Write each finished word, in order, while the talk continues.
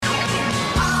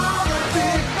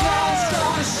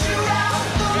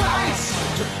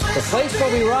place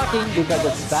will be rocking because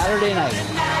it's Saturday night.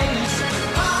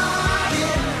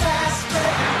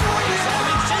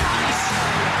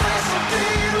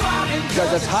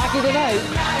 Because it's hockey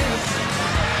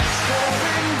tonight.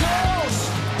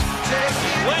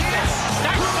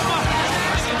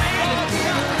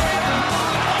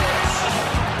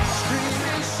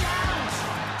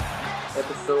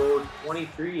 Episode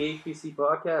 23 HPC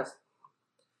podcast.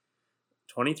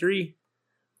 23.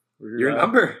 Your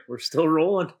number. We're still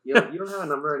rolling. You don't have a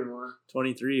number anymore.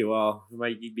 23. Well, we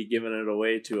might be giving it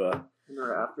away to a In the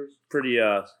rafters. pretty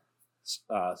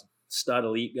stud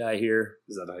elite guy here.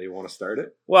 Is that how you want to start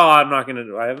it? Well, I'm not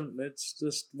gonna. I haven't. It's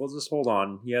just. We'll just hold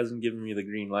on. He hasn't given me the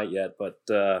green light yet, but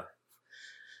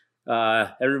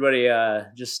everybody,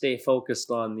 just stay focused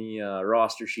on the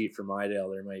roster sheet for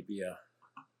Mydale. There might be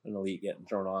an elite getting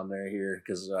thrown on there here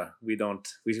because we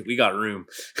got room.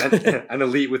 An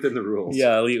elite within the rules.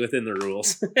 Yeah, elite within the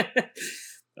rules.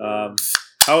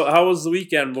 How was the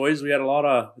weekend, boys? There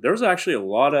was actually a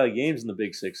lot of games in the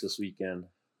Big Six this weekend.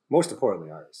 Most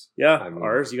importantly, ours. Yeah, I mean,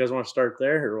 ours. You guys want to start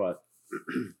there or what?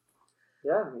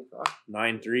 Yeah,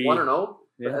 9-3. 1-0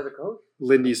 Yeah. as a coach.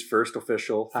 Lindy's first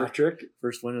official hat trick.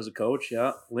 First win as a coach.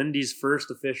 Yeah, Lindy's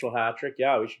first official hat trick.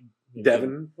 Yeah, we should.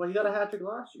 Devin. Well, he got a hat trick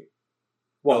last year.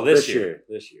 Well, this year.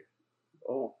 This year.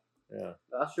 Oh, Yeah.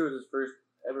 last year was his first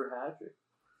ever hat trick.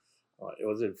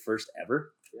 Was it first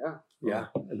ever? Yeah. Yeah.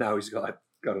 And now he's got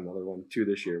another one, 2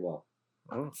 this year. Well,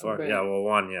 Oh fuck Okay. yeah! Well,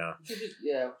 one yeah. Should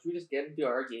we just get into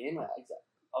our game? I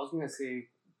was gonna say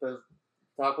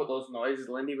talk about those noises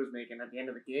Lindy was making at the end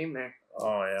of the game there.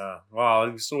 Oh yeah.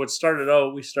 Wow. So we started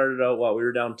out. We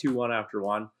were down 2-1 after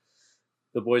one.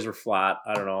 The boys were flat.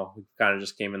 I don't know. We kind of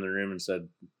just came in the room and said,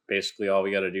 basically, all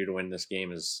we got to do to win this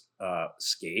game is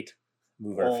skate,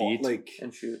 move our feet,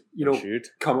 And shoot. shoot.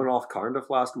 coming off Cardiff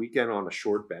last weekend on a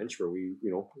short bench where we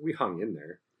hung in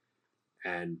there,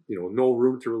 and no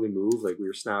room to really move. Like we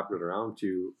were snapping it around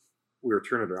we were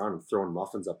turning it around and throwing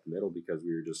muffins up the middle because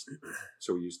we were just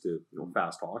so used to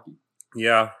fast hockey.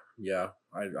 Yeah.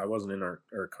 I wasn't in our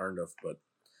Cardiff, but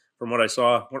from what I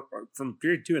saw from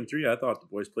period 2 and 3, I thought the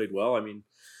boys played well. I mean,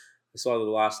 I saw the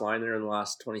last line there in the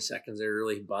last 20 seconds. They were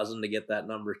really buzzing to get that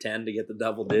number 10 to get the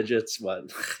double digits,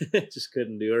 but just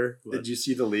couldn't do her. But, Did you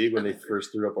see the league when they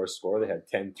first threw up our score? They had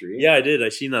 10-3. yeah, I did. I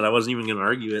seen that. I wasn't even going to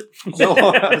argue it. No,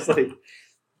 I was like,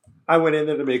 I went in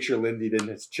there to make sure Lindy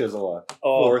didn't chisel a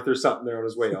fourth or something there on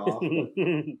his way off.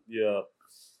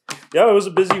 Yeah, it was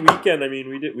a busy weekend. I mean,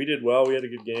 we did well. We had a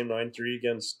good game, 9-3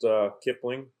 against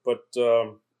Kipling, but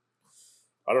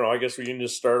I don't know. I guess we can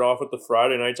just start off with the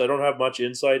Friday nights. I don't have much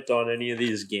insight on any of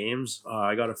these games.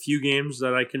 I got a few games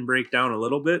that I can break down a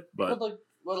little bit, but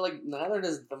neither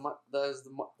does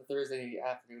the Thursday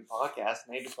afternoon podcast.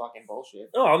 And they just fucking bullshit.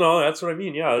 oh no, that's what I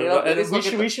mean. Yeah, Yeah, and it's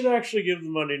we should actually give the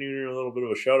Monday Nooner a little bit of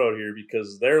a shout out here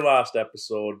because their last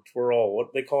episode, Twirl,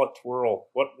 what they call it, Twirl.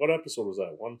 What episode was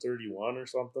that? 131 or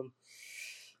something?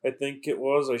 I think it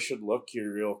was. I should look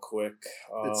here real quick.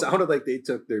 It sounded like they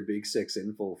took their Big Six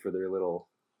info for their little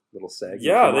segment.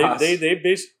 Yeah, they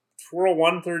based Twirl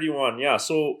 131. Yeah,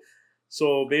 so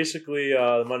basically,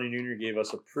 the Monday Nooner gave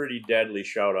us a pretty deadly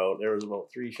shout out. There was about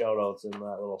 3 shout outs in that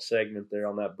little segment there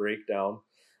on that breakdown.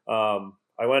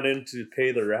 I went in to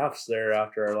pay the refs there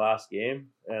after our last game,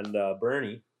 and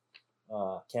Bernie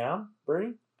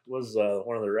was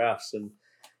one of the refs, and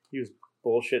he was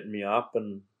bullshitting me up,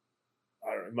 and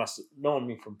I don't know, he must have known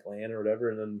me from playing or whatever.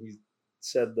 And then he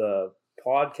said the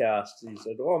podcast. He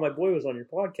said, "Oh, my boy was on your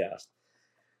podcast."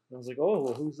 And I was like, "Oh,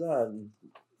 well, who's that?" And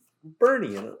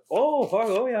Bernie. And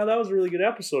yeah, that was a really good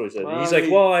episode. He said. And he's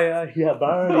like, "Well,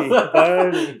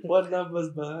 Barney. What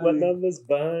number's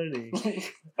Barney?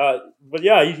 But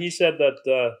yeah, he said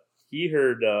that he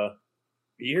heard the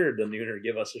Nooner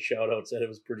give us a shout out. Said it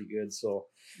was pretty good. So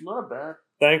Not bad.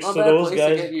 Thanks Not to bad those place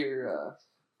guys. to get your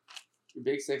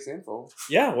Big Six info.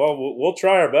 Yeah, well, we'll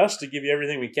try our best to give you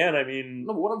everything we can. I mean,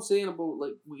 No, but what I'm saying about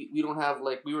we don't have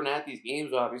we weren't at these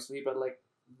games obviously, but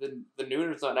the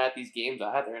Nooner's not at these games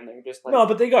either, and they're just no,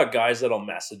 but they got guys that'll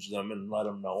message them and let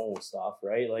them know stuff,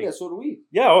 right? Like, yeah, so do we.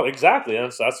 Yeah, exactly.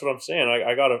 That's what I'm saying.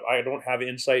 I don't have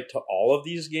insight to all of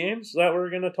these games that we're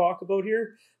gonna talk about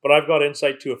here, but I've got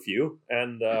insight to a few,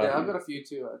 and yeah, I've got a few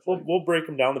too. Actually, we'll break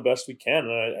them down the best we can.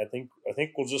 And I think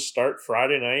we'll just start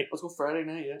Friday night. Let's go Friday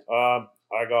night. Yeah.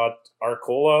 I got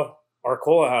Arcola.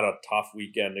 Arcola had a tough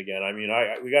weekend again. I mean,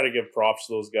 we got to give props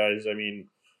to those guys. I mean.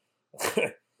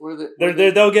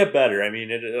 They'll get better. I mean,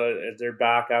 they're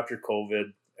back after COVID,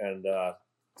 and the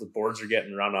boards are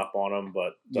getting run up on them.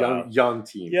 But young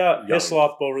team. Yeah,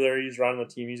 Hislop over there. He's running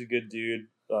the team. He's a good dude.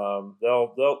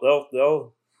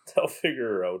 They'll they'll figure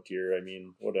her out here. I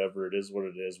mean, whatever, it is what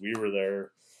it is. We were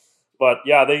there. But,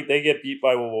 yeah, they get beat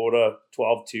by Wowoda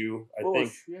 12-2, I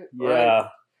think. Shit. Yeah. Right.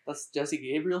 That's Jesse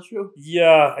Gabriel's show?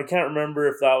 Yeah, I can't remember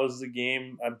if that was the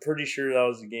game. I'm pretty sure that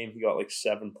was the game. He got like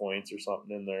 7 points or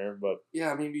something in there. But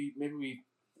Yeah, maybe we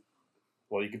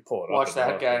well, you could pull it up. watch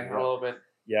that and guy look, a little bit.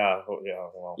 Yeah, yeah.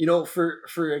 Well, You know, for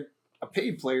a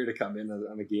paid player to come in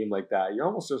on a game like that, you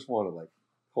almost just want to like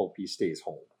hope he stays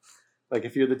home. Like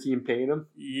if you're the team paying him,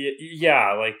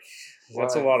 yeah, like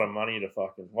that's a Why? lot of money to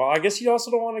fucking. Well, I guess you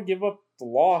also don't want to give up the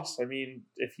loss. I mean,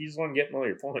 if he's the one getting all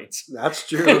your points, that's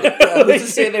true. Yeah, let's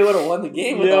just say they would have won the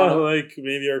game without yeah, him. like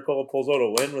maybe Arcola pulls out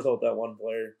a win without that one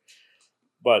player.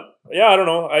 But yeah, I don't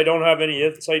know. I don't have any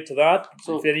insight to that.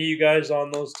 So- if any of you guys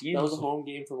on those teams, That was a home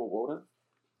game for Wowoda.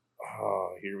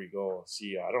 oh, here we go.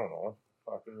 See, I don't know.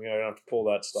 Fucking, we have to pull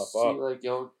that stuff See, up. like,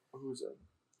 yo, who's it?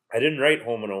 I didn't write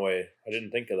home and away. I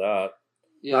didn't think of that.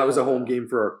 Yeah, That was a home game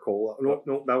for Arcola.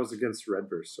 No, that was against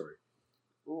Redverse. Sorry.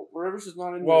 Well, Rivers is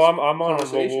not in. Well, this I'm on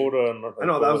conversation. Wowoda. And I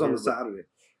know that was on here, the but- Saturday.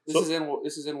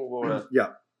 This is in Wowoda. Yeah,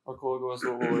 Arcola goes to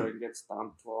Wowoda and gets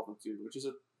down 12-2, which is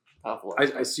a tough one.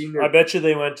 I seen I their. bet you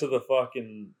they went to the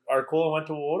fucking. Arcola went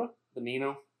to Wowoda? The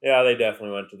Nino. Yeah, they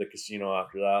definitely went to the casino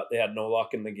after that. They had no luck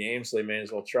in the game, so they may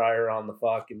as well try her on the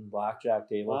fucking blackjack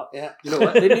table. Well, yeah. You know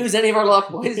what? Didn't use any of our luck,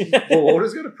 boys. Well,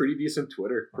 Woda's got a pretty decent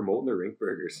Twitter promoting their rink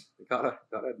burgers. You gotta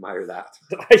admire that.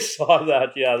 I saw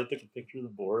that. Yeah, they took a picture of the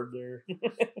board there.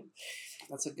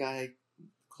 That's a guy,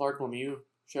 Clark Lemieux.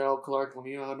 Shout out Clark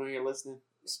Lemieux. I know you're listening.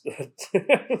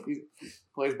 He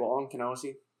plays ball in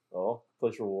Kenosha. Oh,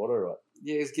 place for water or what?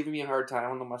 Yeah, he's giving me a hard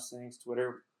time on the Mustangs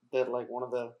Twitter that like one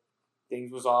of the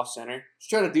things was off center. Just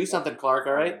trying to do something, Clark.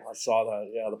 All right. Oh, I saw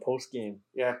that. Yeah, the post game.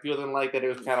 Yeah, people didn't like that it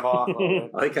was kind of off. A little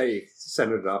bit. I like how you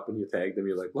centered it up and you tagged them.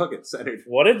 You're like, look, it's centered.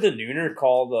 What did the Nooner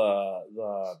call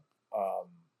the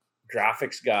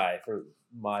graphics guy for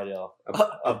Mydale?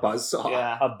 A buzzsaw.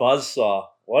 Yeah, A buzzsaw.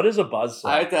 What is a buzzsaw?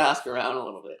 I had to ask around a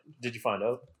little bit. Did you find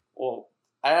out? Well,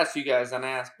 I asked you guys and I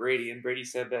asked Brady, and Brady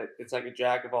said that it's like a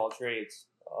jack of all trades,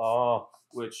 Oh,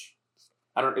 which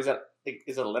I don't.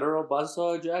 Is a literal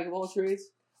buzzsaw a jack of all trades?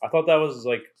 I thought that was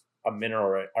like a mineral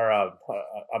right or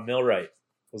a millwright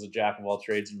was a jack of all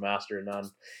trades and master of none.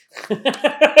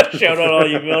 Shout out all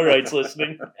you millwrights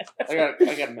listening. I got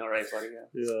a mill right, buddy.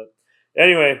 Yeah. Yeah.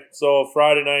 Anyway, so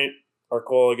Friday night,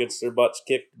 Arcola gets their butts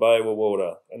kicked by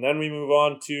Wowoda, and then we move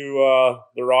on to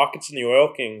the Rockets and the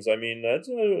Oil Kings. I mean, that's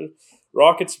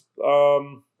Rockets.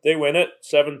 They win it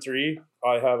 7-3.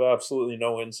 I have absolutely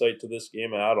no insight to this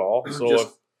game at all. So,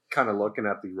 Just kind of looking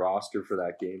at the roster for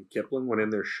that game, Kipling went in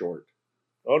there short.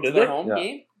 did Their they? home Yeah.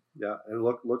 game? Yeah, and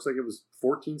looks like it was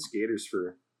 14 skaters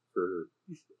for.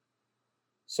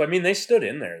 So I mean, they stood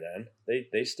in there. Then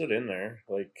they stood in there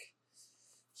like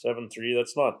 7-3.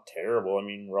 That's not terrible. I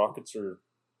mean, Rockets are,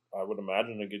 I would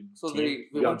imagine, a good So team. they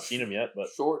We haven't went seen them yet, but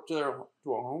short to a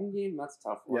home game. That's a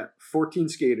tough one. Yeah, 14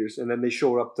 skaters, and then they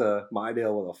showed up to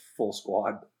Mydale with a full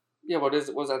squad. Yeah, but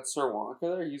was that Sir Wonka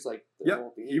there? He's like the Yeah,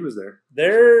 whole team. he was there.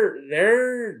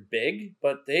 they're big,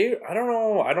 but I don't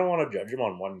know. I don't want to judge them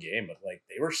on one game, but like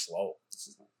they were slow.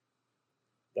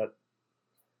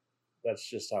 That's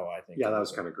just how I think. Yeah, of that it.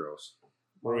 was kind of gross.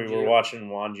 Where we were watching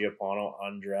Juan Giappano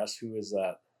undress. Who is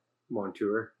that?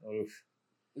 Montour. Oof.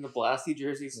 in the Blasty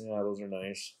jerseys. Yeah, those are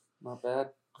nice. Not bad.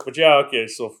 But yeah, okay.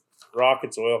 So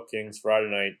Rockets, Oil Kings, Friday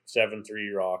night,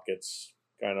 7-3 Rockets.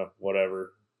 Kind of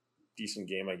whatever. Decent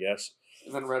game, I guess.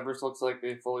 And then Redverse looks like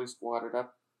they fully squatted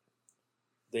up.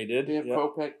 They did. They have yeah.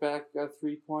 Kopech back, got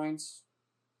 3 points.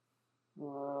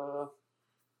 I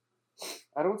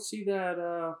don't see that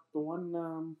the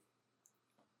one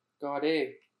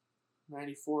Gaudet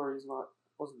 94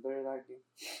 wasn't there that game.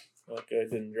 Okay,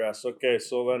 didn't dress. Okay,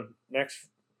 so then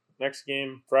next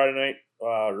game, Friday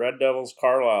night, Red Devils,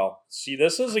 Carlisle. See,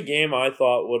 this is a game I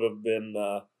thought would have been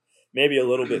maybe a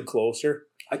little bit closer.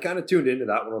 I kind of tuned into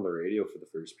that one on the radio for the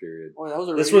first period. Oh, that was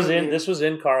a This radio was in game. this was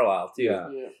in Carlisle too. Yeah.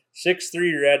 Yeah.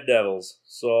 6-3 Red Devils.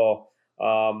 So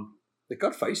It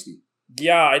got feisty.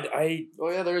 yeah, I Oh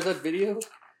yeah, there's that video.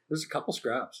 There's a couple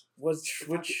scraps. which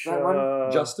That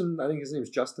one? Justin, I think his name's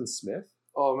Justin Smith.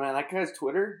 Oh man, that guy's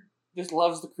Twitter just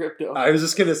loves the crypto. I was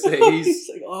just gonna say He's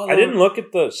like, oh, I didn't look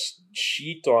at the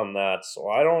sheet on that, so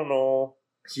I don't know.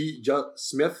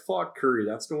 Smith fought Curry.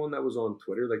 That's the one that was on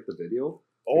Twitter, like the video.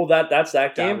 Oh, that's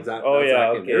that game. That's that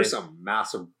yeah, game. okay. There's some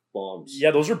massive bombs.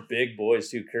 Yeah, those are big boys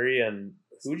too. Curry and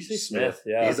who did you say? Smith.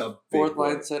 Yeah, He's a big fourth boy.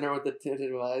 line center with the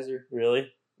tinted visor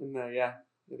really. and the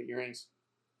earrings.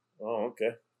 Oh, okay.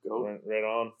 Go. Right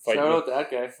on. Shout out that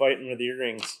guy. Fighting with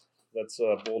earrings. That's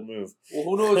a bold move. Well,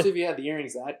 who knows if he had the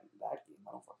earrings that game?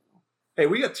 I don't fucking know. Hey,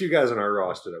 we got 2 guys on our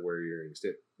roster that wear earrings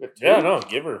too. Yeah, no,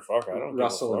 give her a fuck. I don't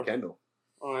Russell give a and fuck. Kendall.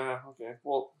 Oh yeah, okay.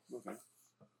 Well, okay.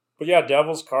 But yeah,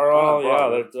 Devils, Carlisle, Oh,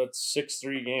 yeah, bro. that's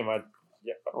 6-3 game.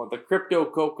 Oh, the Crypto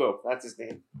Coco. That's his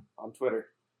name on Twitter.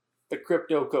 The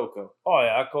Crypto Coco. Oh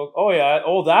yeah, Coco. Oh yeah.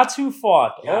 Oh, that's who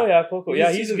fought. Yeah. Oh yeah, Coco. Did you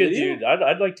Yeah, see he's a the good video? dude.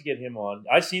 I'd like to get him on.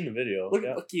 I've seen the video. Look,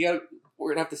 yeah. look,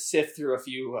 we're gonna have to sift through a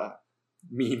few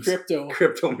Memes. crypto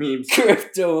memes.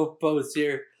 crypto posts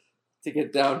here to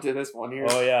get down to this one here.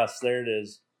 Oh yes, there it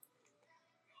is.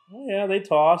 Oh yeah, they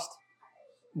tossed.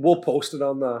 We'll post it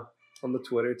on the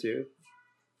Twitter too.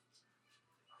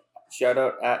 Shout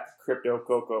out at Crypto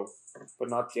Coco, but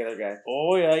not the other guy.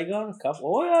 Oh yeah, he got him a couple.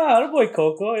 Oh yeah, attaboy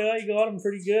Coco. Yeah, he got him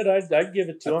pretty good. I'd give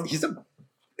it to him.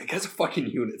 The guy's a fucking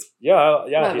unit. Yeah,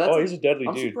 yeah. Man, that's He's a deadly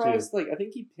I'm dude surprised. Like, I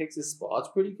think he picks his spots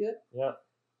pretty good. Yeah.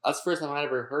 That's the first time I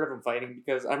ever heard of him fighting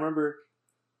because I remember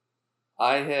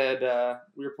I had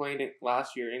we were playing it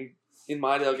last year in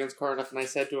Midale against Cardiff, and I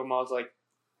said to him, I was like,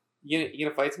 "You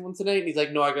gonna fight someone tonight?" And he's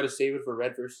like, "No, I got to save it for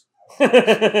Red first." too.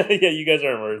 Yeah, you guys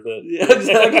aren't worth it. Yeah,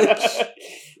 exactly.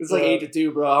 It's like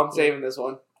 8-2, bro. I'm saving this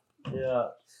one. Yeah.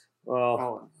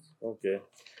 Well, Oh, okay.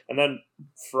 And then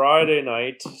Friday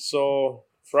night. So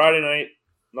Friday night,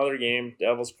 another game,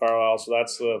 Devils Carlisle.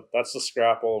 So that's the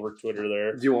scrapple over Twitter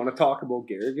there. Do you want to talk about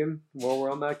Garrigan while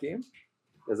we're on that game?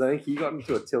 Because I think he got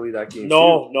into a Tilly that game.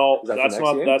 No, too. no, Is that the that's next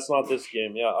not game? that's not this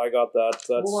game. Yeah, I got that.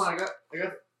 That's hold on,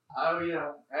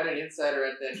 I had an insider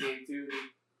at that game too.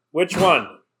 which one?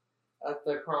 At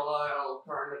the Carlisle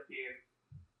Cardiff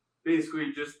game.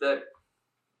 Basically, just that.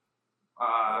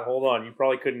 Hold on, you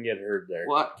probably couldn't get heard there.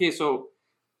 Well, okay, so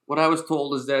what I was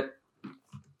told is that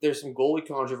there's some goalie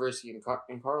controversy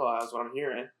in Carlisle, is what I'm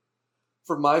hearing.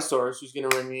 From my source, who's going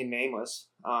to remain nameless,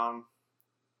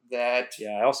 that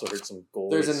Yeah, I also heard some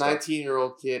goals. there's a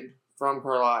 19-year-old kid from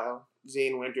Carlisle,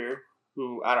 Zane Winter,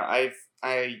 who I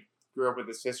grew up with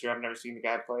his sister. I've never seen the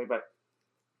guy play, but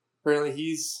apparently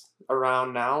he's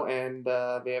around now, and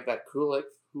they have that Kulik,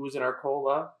 who was in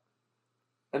Arcola.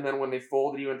 And then when they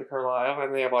folded, he went to Carlisle,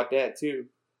 and they have Audette too.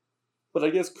 But I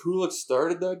guess Kulik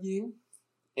started that game,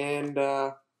 and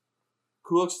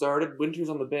Kulik started, Winter's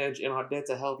on the bench, and Audette's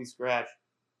a healthy scratch,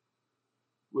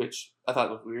 which I thought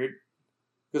was weird,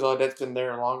 because Audette's been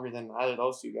there longer than either of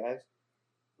those two guys.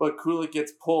 But Kulik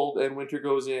gets pulled, and Winter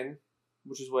goes in,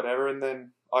 which is whatever, and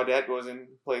then Audette goes in and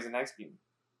plays the next game.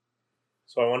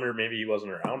 So I wonder maybe he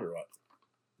wasn't around or what.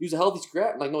 He was a healthy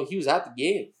scratch. Like, no, he was at the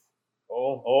game.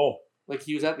 Oh, Like,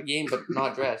 he was at the game, but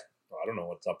not dressed. I don't know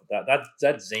what's up with that.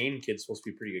 That Zane kid's supposed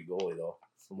to be a pretty good goalie though,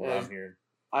 from what Yeah. I'm hearing.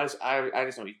 I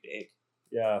just know he's big.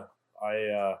 Yeah,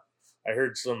 I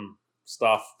heard some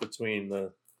stuff between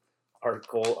the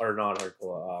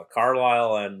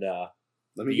Carlisle and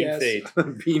Let me Bean guess. Fate.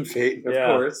 Bean Fate, of Yeah.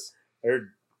 course. I heard.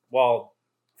 Well,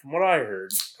 from what I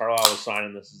heard, Carlisle was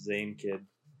signing this Zane kid,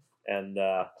 and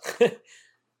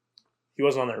he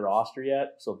wasn't on their roster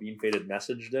yet. So Bean Fate had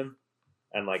messaged him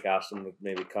and like asked him to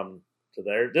maybe come to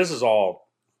their. This is all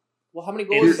Well, how many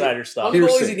goalies? insider How stuff. many goalies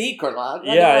Hearsay. did he need, Carlisle?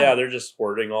 Yeah, they're just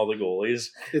hoarding all the goalies.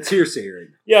 It's hearsay right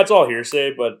now. Yeah, it's all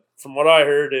hearsay, but from what I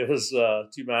heard, it was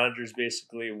two managers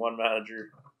basically. One manager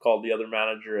called the other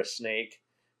manager a snake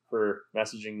for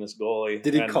messaging this goalie.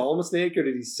 Did he and- call him a snake or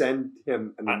did he send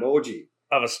him an emoji?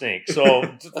 of a snake? So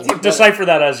even decipher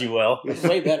that as you will. It's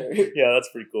way better. Yeah, that's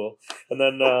pretty cool. And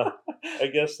then I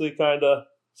guess they kind of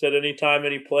said anytime,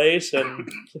 any place, and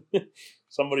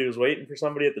somebody was waiting for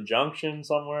somebody at the junction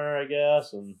somewhere, I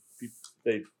guess, and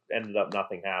they ended up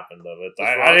nothing happened of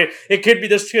it.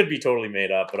 This could be totally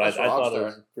made up, but I That's thought it Rockstar.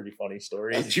 was a pretty funny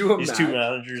story. Did you These two imagine?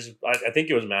 managers, I think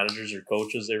it was managers or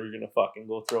coaches, they were gonna fucking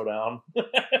go throw down.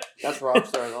 That's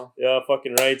Rockstar, though. Yeah,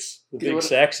 fucking rights. The Okay, big what-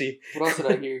 sexy. What else did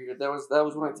I hear here? That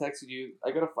was when I texted you.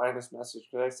 I gotta find this message.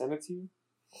 Could I send it to you?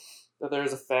 That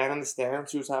there's a fan in the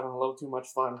stands who was having a little too much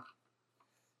fun.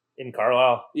 In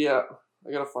Carlisle. Yeah,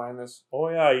 I gotta find this. Oh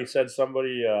yeah, you said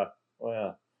somebody. Oh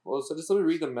yeah, Well, so just let me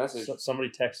read the message. somebody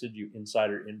texted you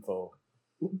insider info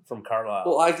from Carlisle.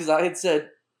 Well, because I had said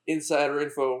insider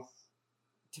info.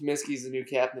 Tomiski's the new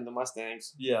captain of the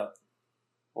Mustangs. Yeah.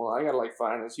 Well, I gotta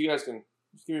find this. You guys can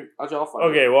just give me. I'll find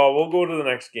Okay, it. well, we'll go to the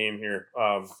next game here.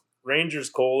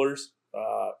 Rangers Kohlers,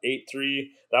 8-3.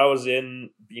 That was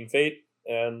in Bean Fate,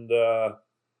 and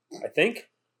I think.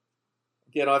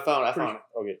 Yeah, no, I found it.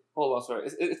 Okay. Hold on, sorry.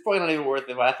 It's probably not even worth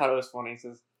it, but I thought it was funny. It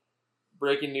says,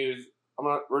 breaking news. I'm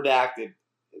gonna redacted.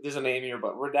 There's a name here,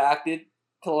 but redacted.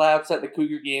 Collapse at the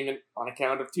Cougar game on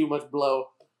account of too much blow.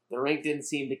 The rink didn't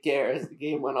seem to care as the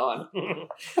game went on.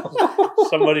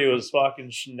 Somebody was fucking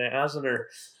schnazzing her.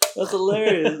 That's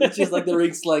hilarious. It's just like the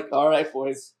rink's like, all right,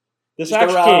 boys. This Just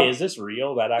actually, around- is this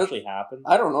real? That actually happened?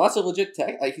 I don't know. That's a legit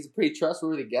tech. Like, he's a pretty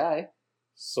trustworthy guy.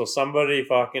 So somebody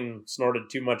fucking snorted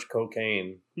too much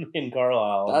cocaine in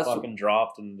Carlisle and That's- fucking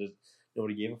dropped and just,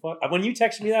 nobody gave a fuck. When you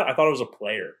texted me that, I thought it was a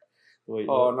player. Wait,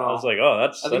 Oh, I no. was like, oh,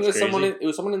 that's I think that's it was crazy. it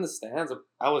was someone in the stands.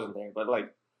 I wasn't there, but like,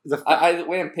 The the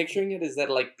way I'm picturing it is that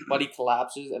like Buddy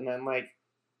collapses and then like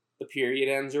the period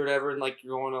ends or whatever, and like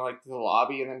you're going to like the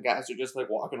lobby, and then guys are just like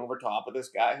walking over top of this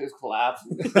guy who's collapsed.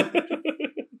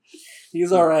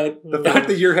 He's all right. The fact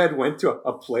that your head went to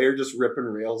a player just ripping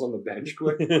rails on the bench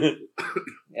quick,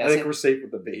 Yeah, I think we're safe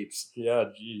with the vapes. Yeah,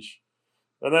 geez.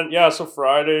 And then, so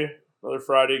Friday, another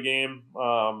Friday game.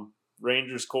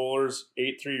 Rangers Kohlers,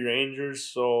 8-3 Rangers.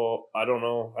 So I don't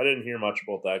know. I didn't hear much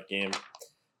about that game.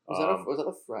 was that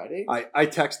a Friday? I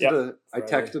texted Friday.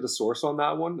 texted a source on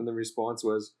that one, and the response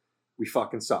was, "We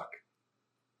fucking suck."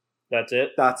 That's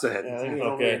it? That's it. Yeah, I think we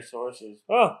don't Okay. hear sources.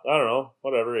 Oh, I don't know.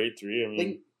 Whatever, 8-3. I mean,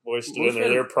 think boys stood in most there.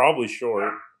 men- They're probably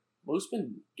short.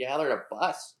 Mooseman gathered a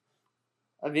bus.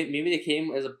 I mean, maybe they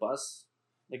came as a bus.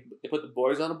 Like, they put the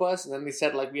boys on a bus, and then they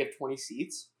said, like, we have 20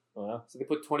 seats. Yeah. So they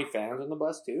put 20 fans on the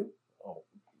bus, too. Oh,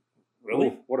 really?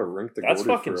 Ooh, what a rink to That's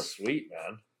go to fucking for sweet,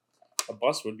 man. A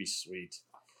bus would be sweet.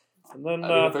 And then, I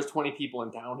mean, if there's 20 people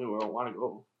in town who want to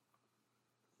go.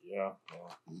 yeah.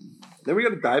 Then we got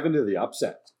to dive into the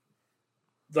upset.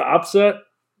 The upset?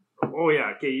 Oh,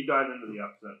 yeah. Okay, you dive into the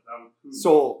upset.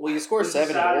 So, Well, you score This is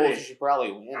 7 Saturday. goals, you should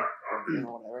probably win. Or, you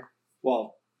know, whatever.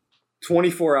 well,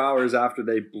 24 hours after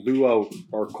they blew out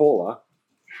Arcola,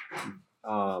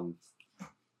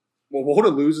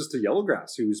 Wojda loses to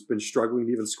Yellowgrass, who's been struggling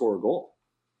to even score a goal.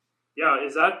 Yeah,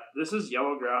 this is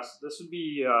Yellowgrass. This would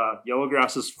be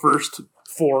Yellowgrass's first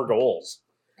 4 goals.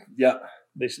 Yeah.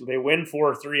 They win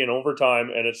 4-3 in overtime,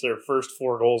 and it's their first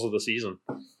 4 goals of the season.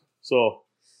 So,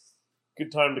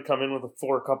 good time to come in with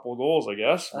a couple of goals, I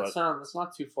guess. That's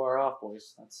not too far off,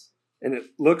 boys. And it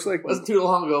looks like, It wasn't too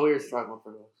long ago we were struggling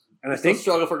for goals. and I Still think,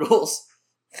 struggle for goals.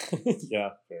 Yeah,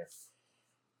 fair.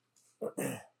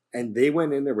 and they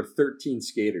went in there with 13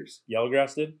 skaters.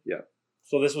 Yellowgrass did? Yeah.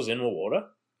 So this was in Wawota?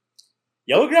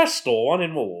 Yellowgrass stole one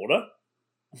in Wawota?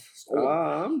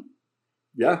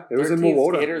 Yeah, it was in 13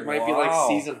 Wawota. skaters might be like Wow.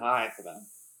 season high for them.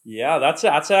 Yeah, that's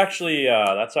actually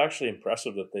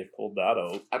impressive that they pulled that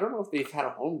out. I don't know if they've had a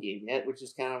home game yet, which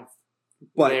is kind of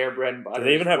But their bread and butter. Do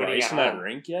they even have winning ice at in that home.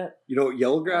 rink yet? you know, I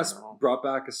Yellowgrass don't know. brought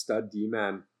back a stud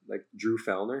D-man like Drew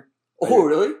Fellner. Oh,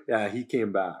 really? Yeah, he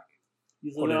came back.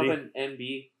 He's Oh, living did up in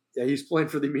NB. Yeah, he's playing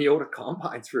for the Miota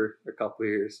Combines for a couple of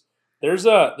years. There's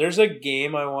a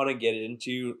game I want to get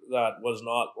into that was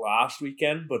not last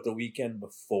weekend, but the weekend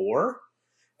before.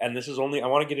 And this is I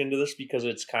want to get into this because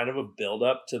it's kind of a build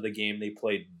up to the game they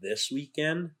played this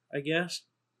weekend, I guess.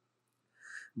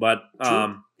 But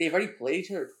They've already played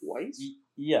each other twice?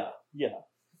 yeah.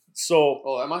 So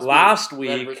Oh, that must last be week,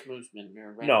 Red versus Mooseman,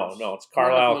 or no, Rangers. it's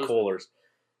Carlisle Red versus Kohlers.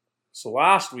 So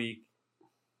last week,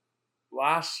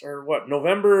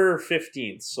 November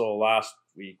 15th. So last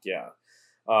week, yeah.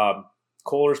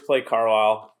 Kohlers play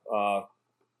Carlisle. I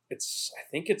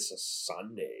think it's a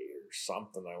Sunday or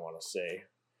something, I want to say.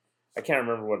 I can't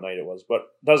remember what night it was, but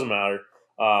doesn't matter.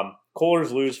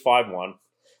 Kohlers lose 5-1.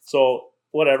 So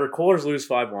whatever, Kohlers lose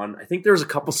 5-1. I think there's a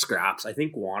couple scraps. I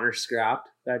think Warner scrapped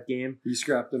that game. He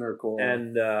scrapped in Arcola.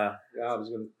 And yeah, I was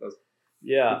gonna.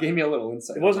 yeah. It gave me a little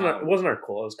insight. It wasn't on that it one. wasn't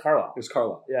Arcola, it was Carlisle. It was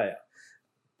Carlisle. Yeah.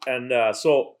 And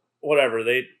so whatever,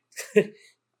 they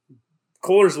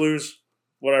Kohlers lose,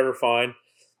 whatever, fine.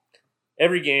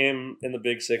 Every game in the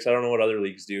Big Six, I don't know what other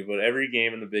leagues do, but every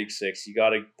game in the Big Six,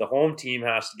 the home team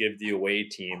has to give the away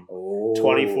team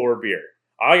 24 beer.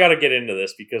 I got to get into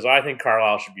this because I think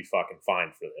Carlisle should be fucking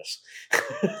fined for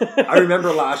this. I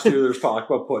remember last year there was talk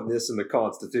about putting this in the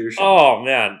Constitution. Oh,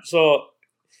 man. So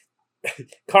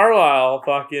Carlisle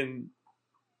fucking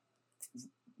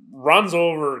runs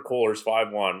over Kohlers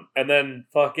 5-1 and then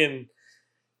fucking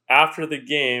after the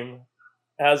game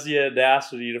has the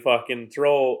audacity to fucking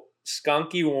throw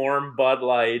skunky warm Bud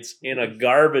Lights in a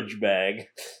garbage bag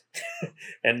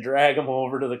and drag them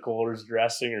over to the Kohlers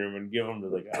dressing room and give them to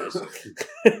the guys.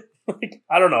 Like,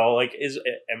 I don't know. Like,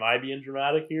 am I being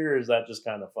dramatic here, or is that just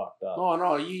kind of fucked up? Oh,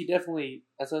 no, you definitely,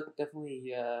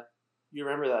 you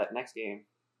remember that next game.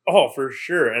 Oh, for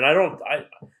sure. And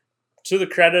to the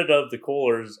credit of the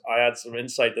Kohlers, I had some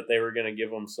insight that they were going to give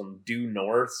them some Due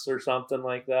Norths or something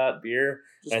like that beer.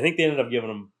 And I think they ended up giving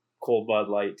them cold Bud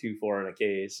Light 2-4 in a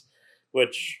case,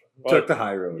 which Took the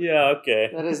high road. Yeah,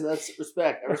 okay. That's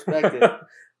respect. I respect it.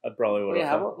 I probably would Wait,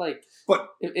 have. how about like, But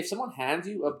if someone hands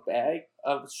you a bag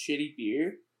of shitty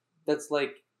beer, that's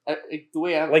like the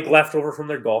way I'm Like leftover from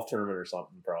their golf tournament or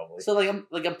something, probably. So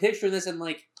I'm picturing this and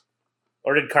like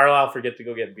Or did Carlisle forget to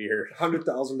go get beer?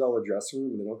 $100,000 dressing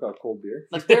room and they don't got cold beer.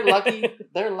 Like they're lucky.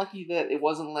 They're lucky that it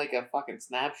wasn't like a fucking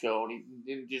snap show and he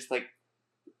didn't just like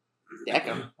deck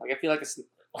him. Like I feel like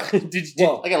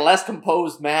like a less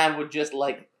composed man would just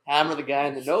like hammer the guy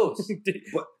in the nose.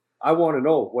 But I want to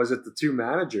know, was it the two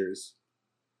managers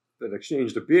that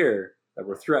exchanged a beer that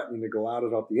were threatening to go at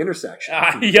it up the intersection?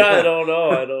 Yeah, I don't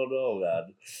know,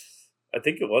 man. I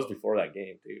think it was before that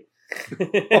game too.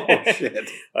 Oh shit!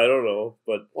 I don't know,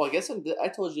 but well, I guess I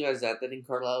told you guys that in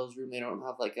Carlisle's room they don't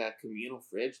have like a communal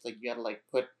fridge. Like you gotta like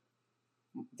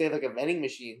they have like a vending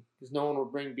machine because no one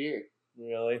would bring beer.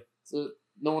 Really? So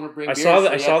no one would bring I beer.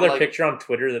 I saw their picture on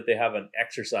Twitter that they have an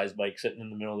exercise bike sitting in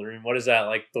the middle of the room. What is that?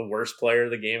 Like the worst player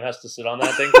of the game has to sit on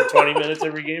that thing for 20 minutes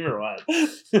every game or what?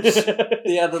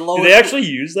 Yeah, the lowest. Do they actually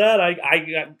use that?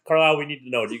 Carlisle, we need to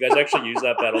know. Do you guys actually use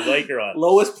that pedal bike or what?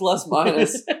 Lowest plus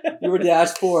minus. You were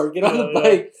dashboard. Get on the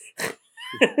bike.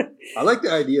 I like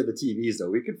the idea of the TVs though.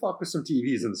 We could fuck with some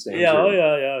TVs in the stands. Yeah,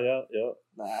 yeah.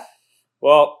 Nah.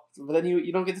 Well, but then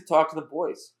you don't get to talk to the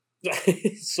boys.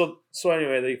 so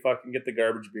anyway, they fucking get the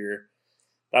garbage beer.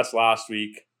 That's last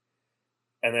week.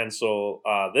 And then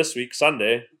this week,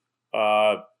 Sunday,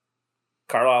 Carlisle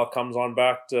comes on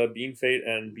back to Bean Fate,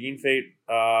 and Bean Fate,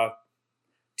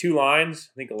 2 lines,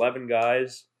 I think 11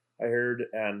 guys, I heard,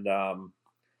 and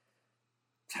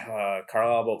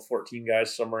Carlisle about 14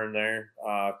 guys somewhere in there.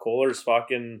 Kohler's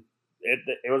fucking,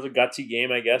 it was a gutsy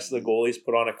game, I guess. The goalies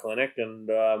put on a clinic, and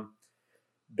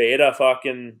Beta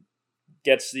fucking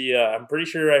gets the, I'm pretty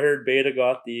sure I heard Beta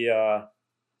got the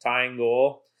tying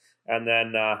goal, and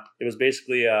then it was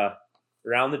basically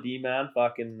around the D-man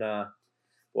fucking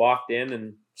walked in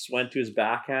and just went to his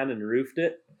backhand and roofed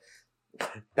it.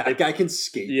 That guy can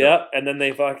skate. Yeah, and then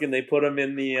they put him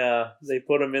in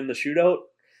the shootout.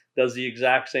 Does the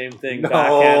exact same thing. No.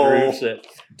 Backhand roofs it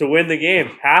to win the game,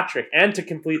 hat trick, and to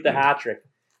complete the hat trick.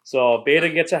 So Beta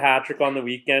gets a hat trick on the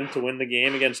weekend to win the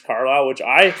game against Carlisle, which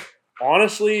I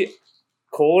honestly,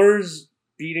 Kohler's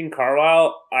beating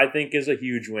Carlisle, I think is a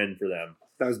huge win for them.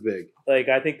 That was big. Like,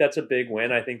 I think that's a big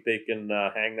win. I think they can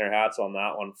hang their hats on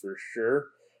that one for sure.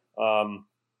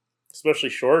 Especially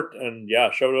short, and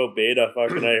yeah, shout out Beta.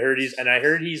 Fucking, I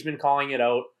heard he's been calling it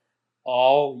out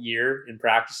all year in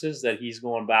practices that he's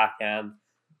going backhand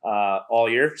all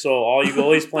year. So all you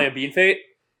goalies playing Bean Fate,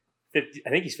 50, I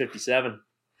think he's 57.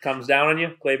 Comes down on you,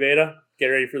 play Beta. Get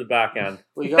ready for the backhand.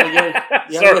 Well, you gotta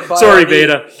get. Sorry,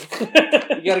 Beta.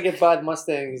 You gotta get by the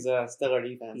Mustangs' stellar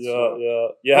defense.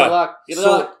 Yeah. Good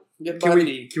luck. Can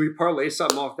we parlay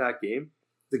something off that game?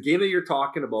 The game that you're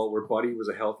talking about where Buddy was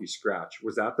a healthy scratch,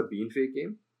 was that the Bean Fate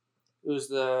game? It was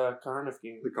the Cardiff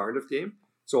game. The Cardiff game?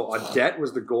 So Audette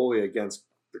was the goalie against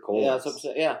the Colts. Yeah, that's what I'm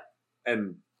saying. Yeah.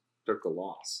 And took the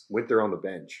loss. Went there on the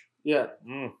bench. Yeah.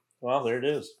 Well, there it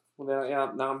is. Well,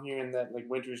 now I'm hearing that like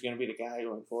Winter's going to be the guy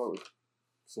going forward.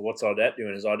 So what's Audette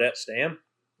doing? Is Audette staying?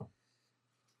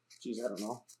 Jeez, I don't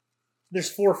know. There's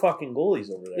 4 fucking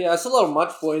goalies over there. Yeah, it's a little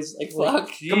much, boys. Like,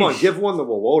 fuck. Come on, give one to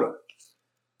Wowoda.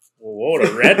 Wowoda.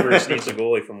 Redverse needs a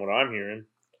goalie from what I'm hearing.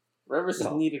 Redverse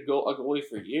has needed a goalie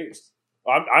for years.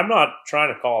 I'm not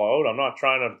trying to call out. I'm not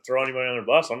trying to throw anybody on their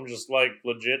bus. I'm just like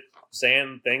legit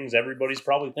saying things everybody's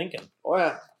probably thinking. Oh,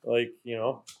 yeah. Like, I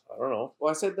don't know.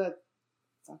 Well, I said that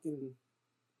fucking...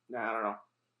 Nah, I don't know.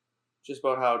 Just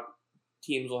about how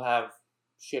teams will have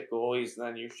shit goalies and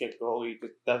then your shit goalie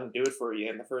doesn't do it for you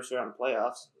in the first round of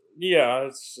playoffs. Yeah,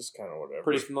 it's just kind of whatever.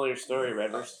 Pretty familiar story,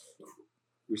 Redverse.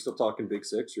 We still talking Big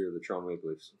Six or the Toronto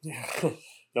Maple Leafs?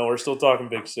 No, we're still talking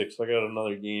Big Six. I got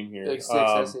another game here. Big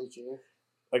Six, SHA.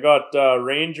 I got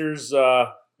Rangers,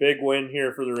 big win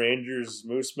here for the Rangers.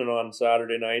 Mooseman on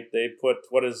Saturday night. They put,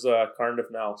 what is Cardiff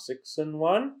now,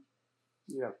 6-1?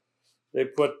 Yeah. They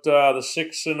put the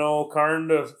 6-0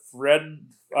 Cardiff Red,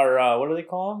 or what do they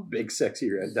call them? Big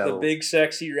Sexy Red Devils. The Big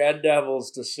Sexy Red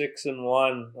Devils to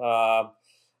 6-1.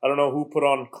 I don't know who put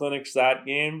on clinics that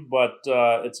game, but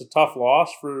it's a tough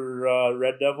loss for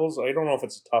Red Devils. I don't know if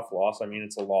it's a tough loss. I mean,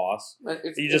 it's a loss. I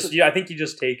think you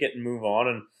just take it and move on.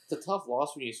 And it's a tough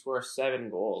loss when you score 7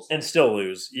 goals and still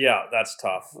lose. Yeah, that's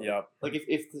tough. Yeah. Like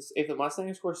if the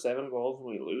Mustangs score 7 goals and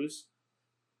we lose,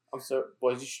 I'm sorry,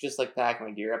 boys. You should just like pack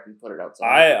my gear up and put it outside.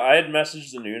 I had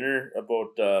messaged the Nooner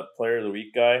about Player of the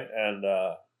Week guy, and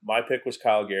my pick was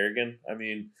Kyle Garrigan. I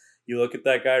mean, you look at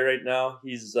that guy right now.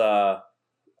 He's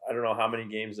I don't know how many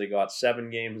games they got. 7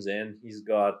 games in. He's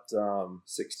got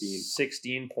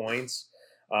 16 points.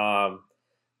 How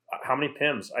many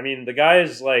PIMs? I mean, the guy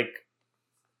is like,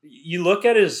 you look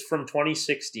at his from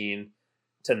 2016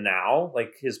 to now,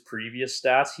 like his previous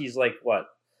stats, he's like, what?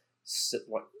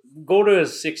 Go to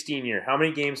his 16 year. How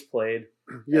many games played?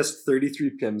 He has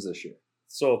 33 PIMs this year.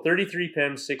 So 33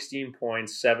 PIMs, 16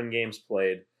 points, 7 games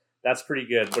played. That's pretty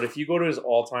good. But if you go to his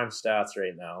all-time stats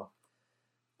right now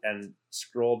and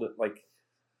scroll to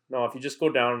if you just go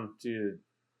down to,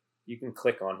 you can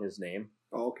click on his name.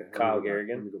 Oh, okay. Kyle Let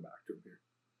Garrigan. me go back to him here.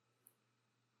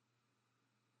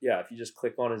 Yeah, if you just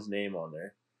click on his name on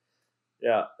there.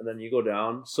 Yeah, and then you go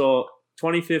down. So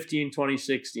 2015,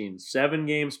 2016, 7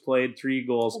 games played, 3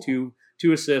 goals, 2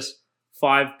 assists,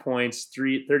 5 points,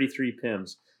 33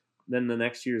 PIMs. Then the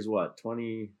next year is what?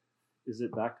 Is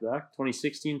it back to back?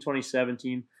 2016,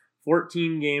 2017,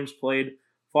 14 games played,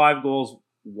 5 goals,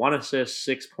 1 assist,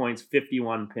 6 points,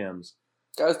 51 PIMs.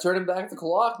 Guys turning back the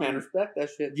clock, man. Respect that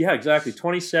shit. Yeah, exactly.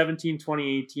 2017,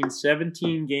 2018,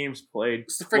 17 games played.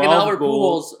 It's the freaking Albert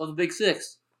Pujols of the Big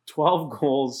Six. 12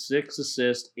 goals, 6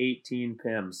 assists, 18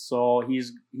 PIMs. So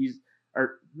he's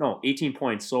 18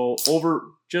 points. So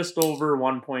just over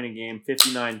 1 point a game,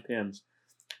 59 PIMs.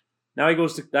 Now he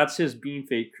goes to, that's his Bean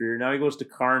Fate career. Now he goes to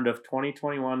Cardiff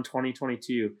 2021,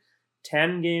 2022.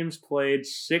 10 games played,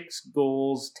 6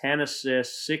 goals, 10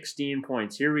 assists, 16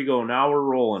 points. Here we go. Now we're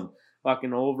rolling.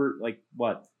 Fucking over,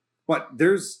 what? But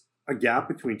there's a gap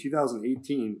between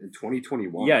 2018 and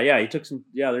 2021. Yeah, he took some,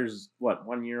 there's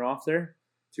 1 year off there?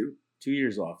 2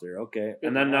 years off there. Okay.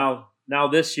 And then now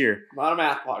this year. Not a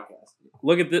math podcast.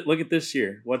 Look at this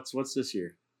year. What's this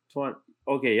year? 20.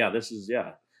 Okay, yeah, this is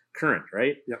current,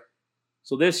 right? Yep.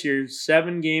 So this year,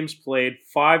 7 games played,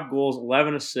 5 goals,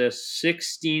 11 assists,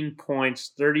 16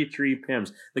 points, 33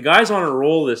 PIMs. The guy's on a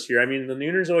roll this year. I mean, the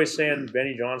Nooners always saying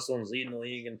Benny Johnstone's leading the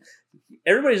league, and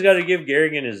everybody's got to give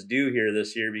Garrigan his due here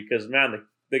this year because, man,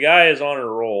 the guy is on a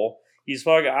roll. He's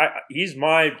he's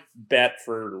my bet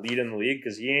for leading the league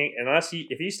because he ain't,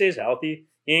 if he stays healthy,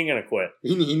 he ain't gonna quit.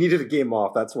 He needed a game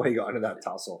off. That's why he got into that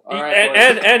tussle.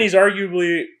 And he's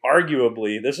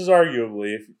arguably, this is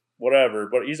arguably, whatever,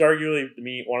 but he's arguably, to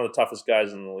me, one of the toughest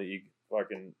guys in the league.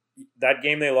 Fucking that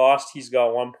game they lost, he's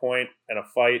got 1 point and a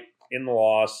fight in the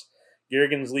loss.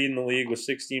 Garrigan's leading the league with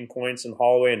 16 points, and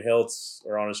Holloway and Hiltz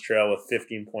are on his trail with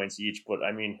 15 points each. But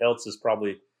I mean, Hiltz is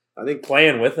probably, I think,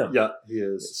 playing with him. Yeah, he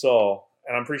is. So,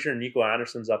 and I'm pretty sure Nico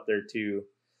Anderson's up there too.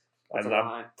 That's and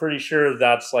I'm pretty sure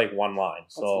that's one line.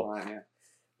 That's so a line, yeah.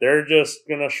 They're just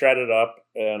gonna shred it up,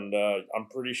 and I'm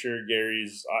pretty sure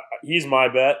Gary's. He's my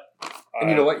bet. And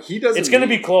you know what? He doesn't. It's gonna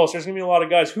be close. There's gonna be a lot of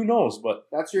guys. Who knows? But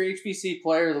that's your HBC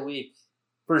Player of the Week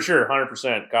for sure,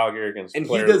 100%. Kyle Garrigan's. And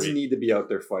he doesn't need to be out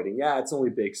there fighting. Yeah, it's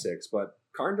only Big Six, but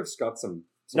Cardiff's got some.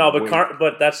 No,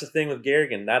 but that's the thing with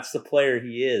Garrigan. That's the player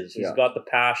he is. He's got the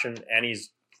passion, and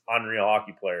he's unreal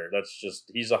hockey player.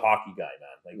 He's a hockey guy,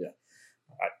 man.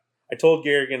 I told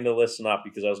Garrigan to listen up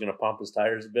because I was going to pump his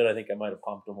tires a bit. I think I might have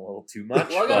pumped him a little too much.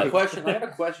 Well, I got a question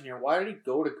here. Why did he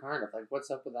go to Cardiff? What's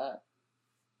up with that?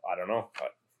 I don't know.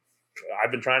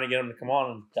 I've been trying to get him to come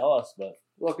on and tell us, but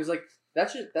because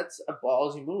that's a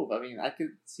ballsy move. I mean, I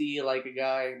could see a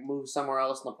guy move somewhere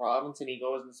else in the province and he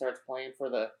goes and starts playing for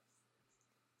the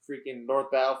freaking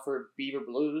North Battleford Beaver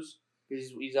Blues because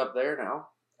he's up there now.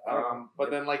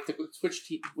 But then to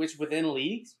switch within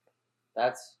leagues,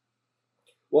 that's.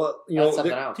 Well,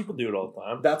 people do it all the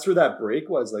time. That's where that break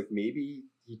was. Maybe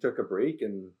he took a break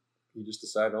and he just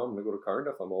decided, I'm going to go to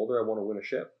Cardiff. I'm older. I want to win a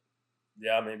ship.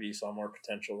 Yeah, maybe he saw more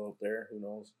potential out there. Who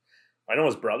knows? I know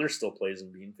his brother still plays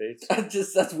in Bean Fates.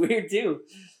 That's weird too.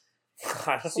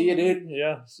 See you, dude.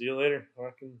 Yeah, see you later.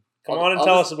 Come on and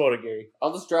tell us about it, Gary.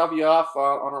 I'll just drop you off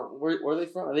where are they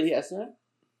from? Are they Essendon?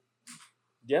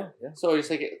 Yeah. So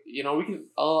it's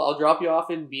I'll drop you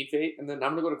off in Bean Fate, and then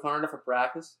I'm gonna go to Cardiff for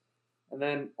practice. And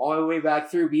then on my way back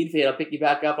through Bean Fate, I'll pick you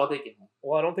back up. I'll take you home.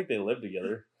 Well, I don't think they live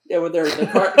together. Yeah, but it's a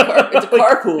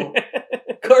carpool.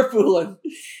 Carpooling.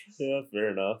 Yeah, fair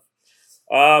enough.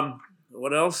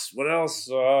 What else? What else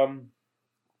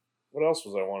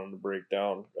was I wanting to break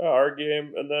down? Our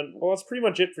game, and then that's pretty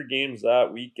much it for games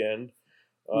that weekend.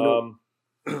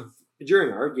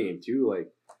 During our game too,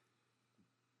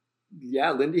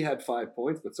 Lindy had 5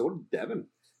 points, but so did Devin.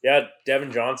 Yeah,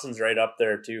 Devin Johnson's right up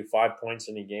there too. 5 points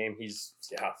in a game.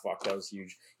 That was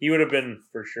huge. He would have been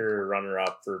for sure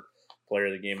runner-up for player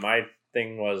of the game. My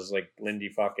thing was Lindy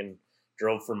fucking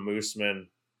drove from Mooseman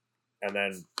and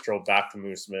then drove back to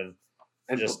Mooseman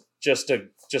and just to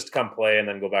come play and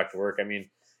then go back to work. I mean,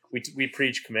 we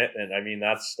preach commitment. I mean,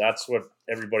 that's what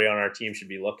everybody on our team should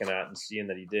be looking at and seeing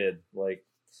that he did.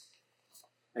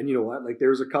 And you know what? There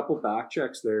was a couple back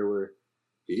checks there where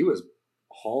he was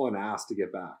hauling ass to get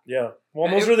back. Yeah.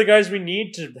 Well, those are the guys we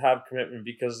need to have commitment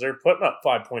because they're putting up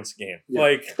 5 points a game.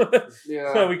 Yeah.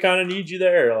 We kind of need you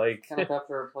there. Kind of tough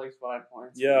to replace 5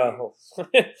 points. Yeah. Well,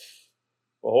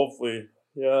 hopefully.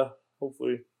 Yeah.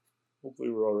 Hopefully.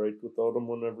 Hopefully we're all right without him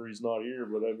whenever he's not here.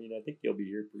 But I mean, I think he'll be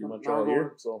here pretty much Now all we're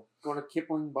year. So Going to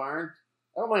Kipling Barn.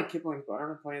 I don't mind Kipling Barn. I've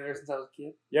been playing there since I was a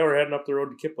kid. yeah, we're heading up the road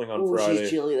to Kipling on Oh, Friday.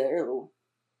 she's chilly there though.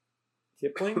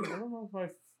 Kipling? I don't know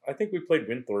if I think we played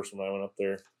Windthorst when I went up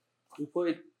there. We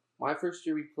played my first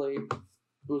year. It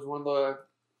was one of the.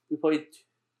 We played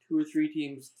 2 or 3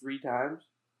 teams 3 times,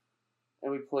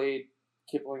 and we played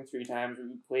Kipling 3 times.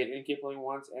 We played in Kipling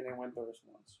once and in Windthorst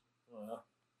once.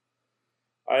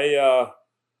 Oh,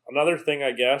 another thing,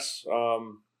 I guess.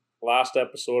 Last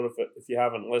episode, if you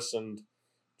haven't listened,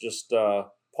 just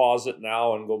pause it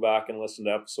now and go back and listen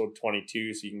to episode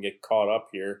 22 so you can get caught up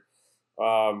here.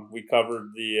 We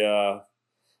covered the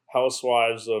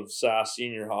housewives of SAS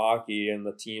senior hockey and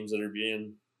the teams that are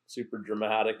being super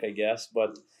dramatic, I guess.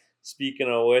 But speaking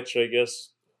of which, I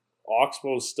guess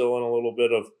Oxbow's still in a little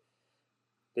bit of.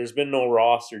 There's been no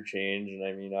roster change, and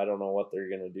I mean, I don't know what they're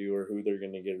going to do or who they're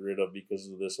going to get rid of because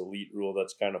of this elite rule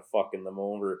that's kind of fucking them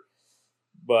over.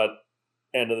 But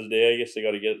end of the day, I guess they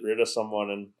got to get rid of someone.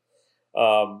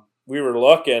 And we were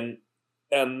looking,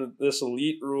 and this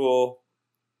elite rule,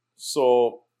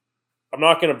 so I'm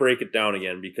not going to break it down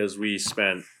again because we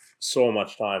spent so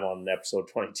much time on episode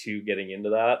 22 getting into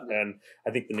that. And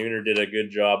I think the Nooner did a good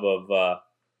job of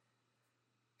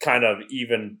kind of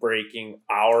even breaking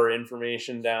our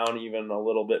information down even a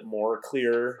little bit more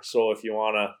clearer. So if you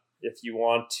want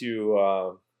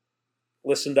to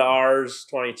listen to ours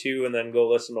 22 and then go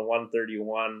listen to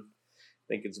 131, I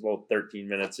think it's about 13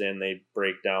 minutes in, they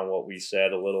break down what we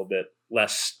said a little bit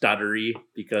less stuttery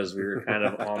because we were kind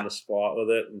of on the spot with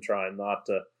it and trying not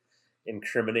to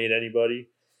incriminate anybody.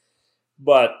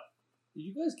 But Did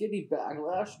you guys get any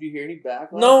backlash? Did you hear any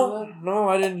backlash? No,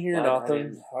 I didn't hear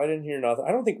nothing. I didn't hear nothing.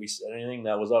 I don't think we said anything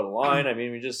that was out of line. I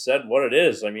mean, we just said what it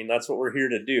is. I mean, that's what we're here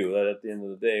to do. That at the end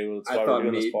of the day, that's why we're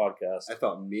doing this podcast. I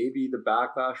thought maybe the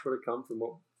backlash would have come from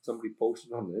what somebody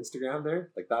posted on the Instagram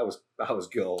there. Like that was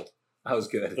gold. That was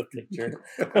good. The picture.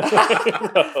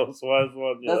 That was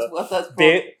one. Yeah. That's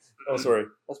probably, oh, sorry.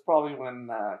 That's probably when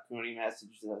Cooney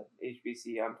messaged the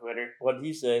HBC on Twitter. What did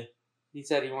he say? He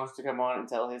said he wants to come on and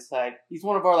tell his side. He's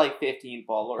one of our 15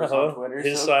 followers on Twitter.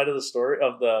 His side of the story,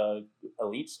 of the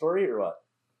elite story, or what?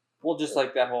 Well, just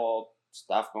that whole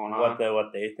stuff going on.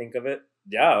 What they think of it.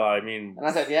 Yeah, I mean. And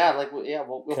I said,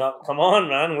 we'll come on,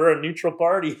 man. We're a neutral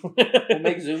party. We'll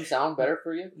make Zoom sound better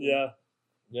for you. Yeah.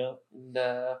 And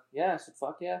so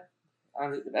fuck yeah.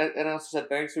 And I also said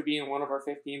thanks for being one of our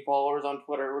 15 followers on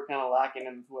Twitter. We're kind of lacking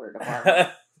in the Twitter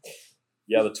department.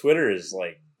 Yeah, the Twitter is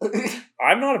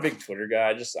I'm not a big Twitter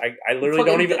guy. I literally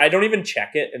don't even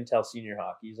check it until senior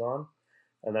hockey's on,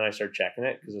 and then I start checking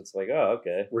it because it's oh,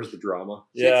 okay. Where's the drama?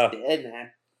 Yeah, it's dead,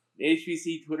 man. The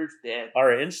HBC Twitter's dead.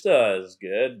 Our Insta is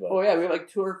good, but oh yeah, we have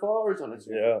 200 followers on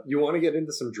Instagram. Yeah. You want to get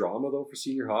into some drama though for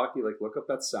senior hockey? Look up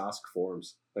that Sask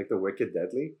forums, the Wicked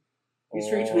Deadly. He's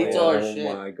retweets all our shit.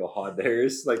 Oh my god,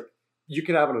 there's you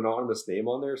can have an anonymous name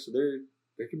on there, so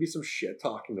there could be some shit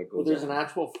talking that goes. Well, there's on. an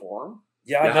actual forum.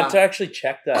 Yeah, I meant to actually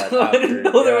check that. I didn't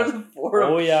know there was a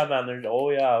forum. Oh yeah, man.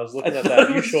 I was looking at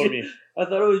that. You showed me. I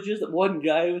thought it was just one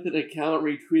guy with an account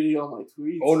retweeting all my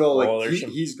tweets. Oh no,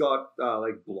 he's got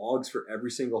blogs for every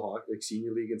single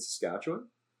senior league in Saskatchewan.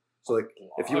 So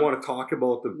if you want to talk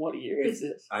about what year is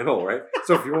this? I know, right?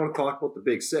 So if you want to talk about the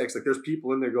Big Six, there's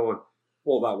people in there going,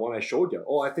 well, that one I showed you.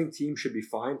 Oh, I think teams should be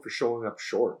fined for showing up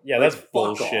short. Yeah, that's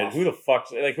bullshit. Off. Who the fuck?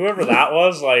 Whoever that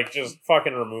was, just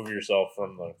fucking remove yourself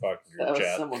from the fucking group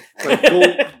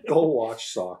chat. Go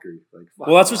watch soccer.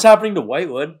 Well, that's what's happening to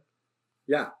Whitewood.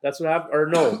 Yeah, that's what happened. Or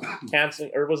no, canceling.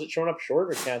 Or was it showing up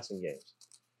short or canceling games?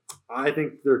 I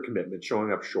think their commitment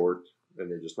showing up short,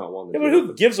 and they're just not wanting to. Yeah, but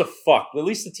who gives a fuck? At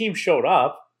least the team showed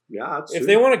up. Yeah, if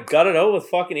they want to gut it out with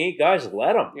fucking 8 guys,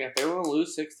 let them. Yeah, if they want to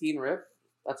lose 16 rip.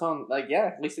 That's on,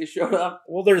 at least they showed up.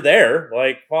 Well, they're there.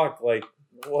 Fuck, what?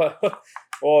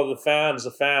 Oh, the fans.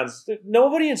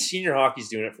 Nobody in senior hockey's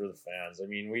doing it for the fans. I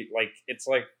mean, we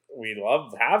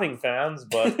love having fans,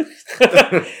 but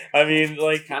I mean,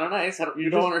 kind of nice. You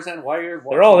don't understand why you're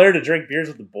watching. They're all there to drink beers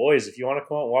with the boys. If you want to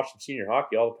come out and watch some senior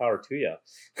hockey, all the power to you.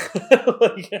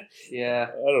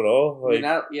 Yeah. I don't know.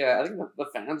 I think the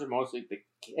fans are mostly the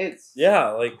kids.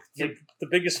 Yeah, the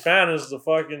biggest fan is the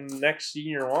fucking next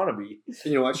senior wannabe.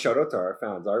 You know what? Shout out to our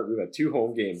fans. We've had 2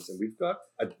 home games, and we've got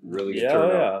a really good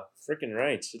turnout. Yeah, freaking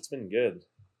right. It's been good.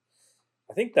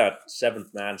 I think that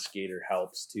 7th man skater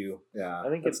helps too. Yeah, I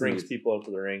think it brings people out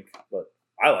to the rink, but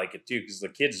I like it too because the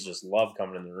kids just love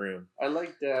coming in the room. I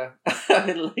liked.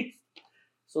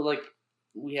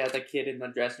 We had the kid in the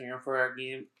dressing room for our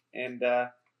game, and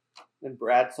then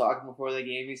Brad's talking before the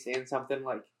game. He's saying something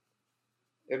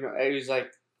and he was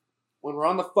like, when we're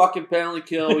on the fucking penalty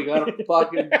kill, we gotta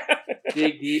fucking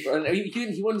dig deep. And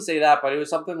he wouldn't say that, but it was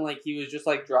something like he was just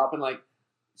like dropping like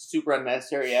super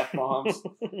unnecessary F-bombs.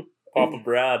 Papa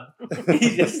Brad.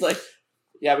 He's just like,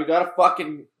 yeah, we gotta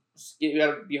fucking, we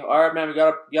gotta be hard, man. You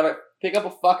gotta pick up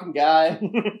a fucking guy,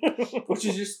 which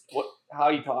is just how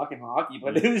you talk in hockey.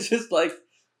 But it was just like,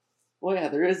 well, yeah,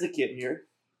 there is a kid here.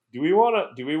 Do we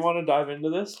want to dive into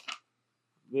this?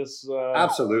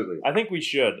 Absolutely. I think we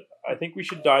should. I think we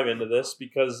should dive into this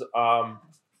because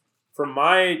from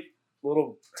my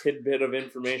little tidbit of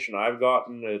information I've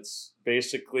gotten, it's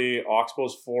basically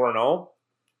Oxbow's 4-0,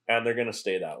 and they're going to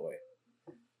stay that way.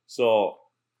 So,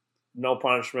 no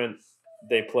punishment.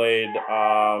 They played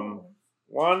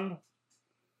 1,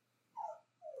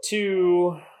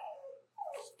 2.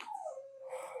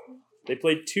 They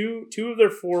played two of their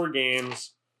 4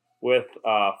 games with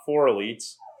 4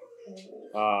 elites.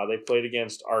 They played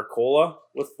against Arcola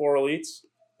with 4 elites.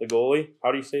 The goalie,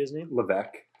 how do you say his name?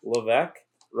 Levesque,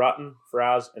 Rutten,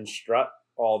 Fraz, and Strutt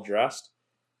all dressed.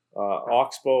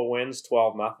 Oxbow wins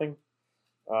 12-0.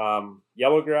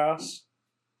 Yellowgrass,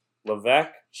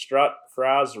 Levesque, Strutt,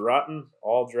 Fraz, Rutten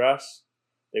all dress.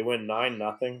 They win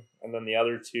 9-0, and then the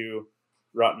other 2,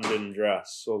 Rutten didn't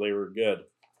dress, so they were good.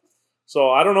 So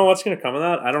I don't know what's going to come of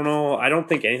that. I don't know. I don't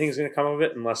think anything's going to come of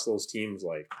it unless those teams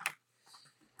like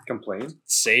complain,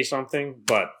 say something.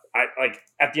 But I like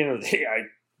at the end of the day,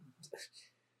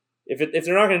 if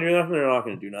they're not going to do nothing, they're not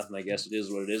going to do nothing. I guess it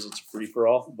is what it is. It's a free for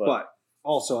all. But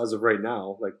also as of right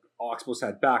now, like Oxbow's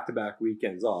had back-to-back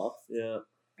weekends off. Yeah,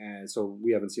 and so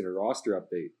we haven't seen a roster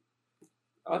update.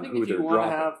 I think if you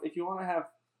want to have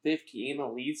 15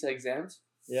 elites exempt,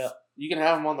 yeah, you can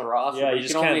have them on the roster. Yeah, you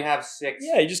can only have 6.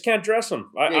 Yeah, you just can't dress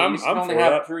them. You can only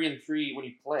have 3 and 3 when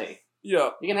you play. Yeah,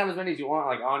 you can have as many as you want,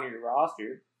 like on your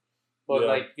roster, but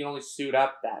like you can only suit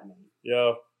up that many.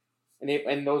 Yeah,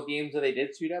 and those games that they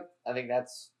did suit up, I think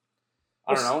that's.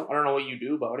 I don't know what you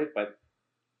do about it, but.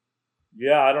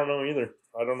 Yeah, I don't know either.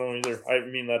 I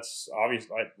mean, that's obvious.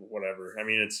 Whatever. I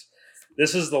mean,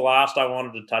 this is the last I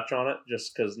wanted to touch on it,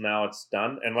 just because now it's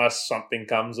done. Unless something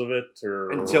comes of it,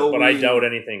 but I doubt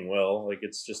anything will. Like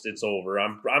it's over.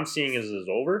 I'm seeing it as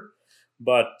over,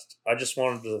 but I just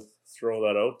wanted to throw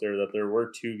that out there that there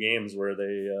were 2 games where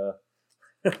they,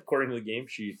 according to the game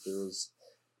sheet, there was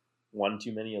 1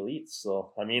 too many elites.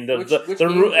 So I mean,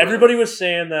 everybody was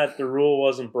saying that the rule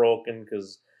wasn't broken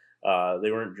because. They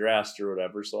weren't dressed or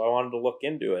whatever, so I wanted to look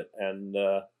into it, and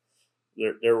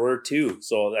there were 2.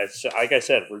 So that's, like I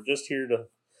said, we're just here to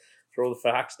throw the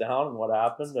facts down and what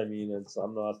happened. I mean,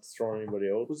 I'm not throwing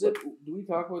anybody out. Do we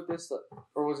talk about this,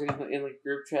 or was it in the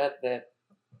group chat that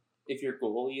if your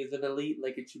goalie is an elite,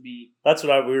 like it should be? That's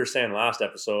what we were saying last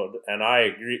episode, and I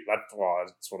agree. That's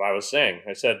what I was saying.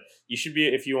 I said you should be,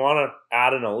 if you want to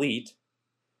add an elite,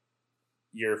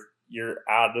 your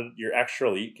extra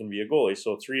elite can be a goalie.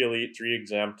 So 3 elite, 3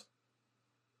 exempt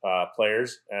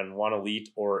players, and 1 elite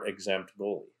or exempt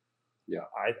goalie. Yeah,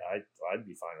 I'd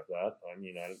be fine with that. I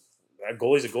mean, a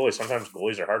goalie's a goalie. Sometimes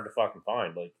goalies are hard to fucking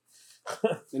find. Like,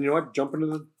 and you know what? Jump into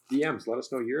the DMs. Let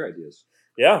us know your ideas.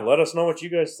 Yeah, let us know what you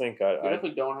guys think. I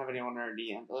definitely don't have anyone in our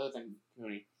DM other than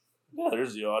Cooney. Yeah,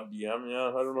 there's the odd DM. Yeah,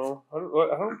 I don't know. I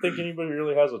don't think anybody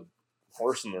really has a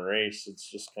horse in the race. It's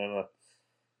just kind of.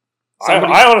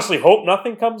 I honestly hope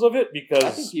nothing comes of it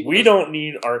because we don't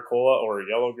need Arcola or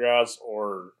Yellowgrass,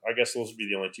 or I guess those would be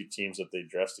the only 2 teams that they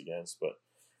dressed against, but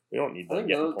we don't need them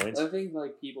getting points. I think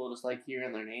like people just like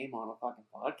hearing their name on a fucking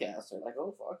podcast. They're like,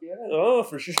 oh, fuck yeah. Oh,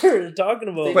 for sure. They're talking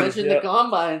about They mentioned the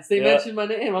combines. They mentioned my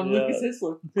name. I'm Lucas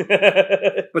Hisler.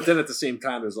 But then at the same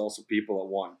time, there's also people that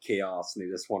want chaos and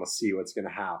they just want to see what's going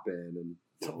to happen and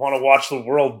want to watch the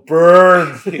world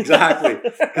burn. Exactly.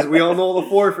 Because we all know the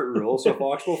forfeit rule. So if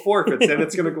Oxbow forfeits, then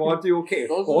it's going to go on to, okay,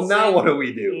 well, now what do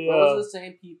we do? Those are the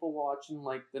same people watching,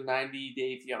 like, the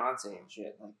 90-Day Fiancé and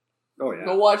shit. Like, oh, yeah.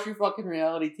 Go watch your fucking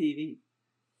reality TV.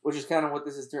 Which is kind of what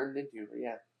this has turned into, but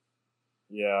yeah.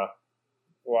 Yeah.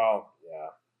 Well,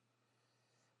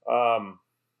 yeah.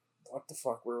 What the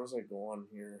fuck? Where was I going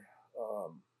here?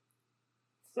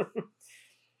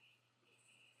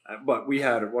 But we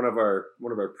had one of our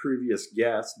previous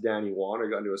guests, Danny Warner,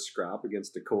 got into a scrap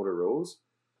against Dakota Rose.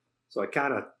 So I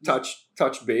kind of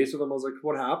touched base with him. I was like,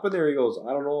 "What happened there?" He goes,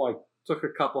 "I don't know. I took a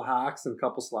couple hacks and a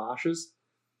couple slashes,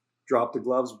 dropped the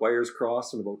gloves, wires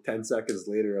crossed, and about 10 seconds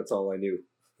later, that's all I knew."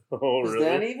 Oh, really? Does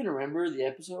Danny even remember the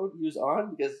episode he was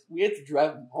on? Because we had to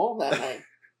drive him home that night.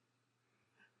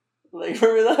 Like,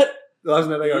 remember that? Last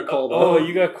night I got called. Oh,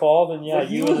 you got called, and yeah,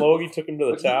 you and Logie took him to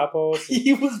the tap house.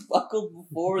 He was buckled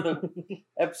before the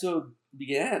episode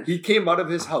began. He came out of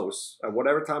his house at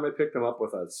whatever time I picked him up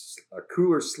with a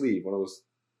cooler sleeve, one of those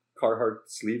Carhartt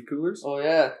sleeve coolers, Oh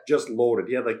yeah. just loaded.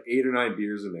 He had like 8 or 9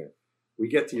 beers in there. We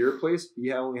get to your place,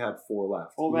 he only had 4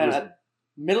 left. Oh He man, was- at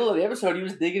middle of the episode, he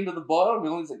was digging to the bottom.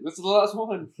 And he's like, "This is the last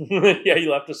one." Yeah, he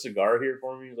left a cigar here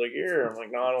for me. He's like, "Here." I'm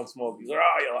like, "No, I don't smoke." He's like,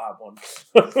 "Oh, you'll have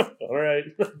one." All right.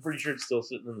 I'm pretty sure it's still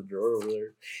sitting in the drawer over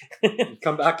there.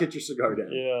 come back, get your cigar down.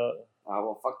 Yeah.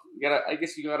 Well, fuck. You gotta. I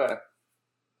guess you got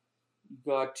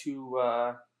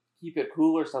to keep it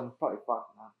cool or something. Probably fuck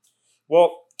now.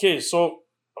 Well, okay, so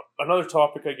another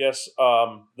topic, I guess,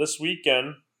 this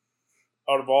weekend,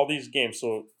 out of all these games,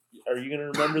 so are you going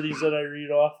to remember these that I read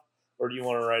off, or do you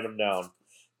want to write them down?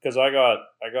 Because I got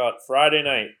Friday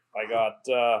night, I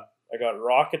got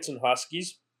Rockets and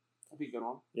Huskies. That'd be a good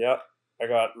one. Yeah. I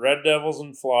got Red Devils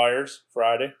and Flyers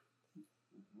Friday.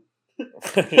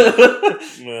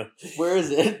 Yeah. Where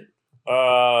is it?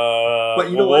 But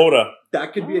you know what? Wawota.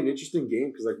 That could be an interesting game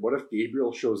because, like, what if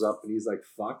Gabriel shows up and he's like,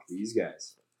 "Fuck these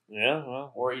guys"? Yeah,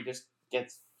 well. Or he just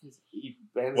gets. He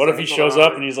bends What if he ankle shows around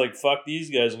up it. and he's like, "Fuck these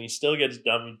guys," and he still gets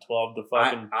dummied 12 to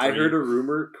fucking I 3? heard a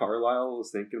rumor Carlisle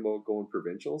was thinking about going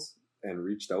provincials and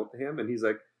reached out to him, and he's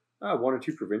like, 1 or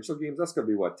 2 provincial games, that's going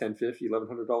to be what, $10.50,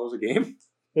 $1,100 a game?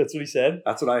 That's what he said.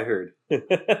 That's what I heard.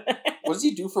 What does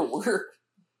he do for work?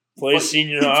 Play But-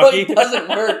 senior but hockey. it doesn't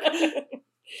work.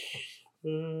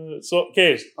 So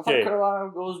okay. I thought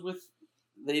Carlisle goes with.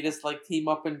 They just like team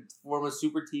up and form a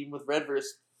super team with Redverse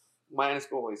minus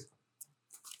goalies.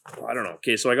 I don't know.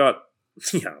 Okay, so I got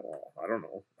I don't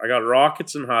know. I got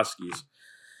Rockets and Huskies,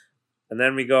 and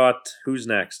then we got who's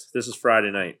next? This is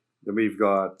Friday night. Then we've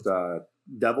got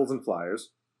Devils and Flyers,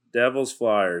 Devils,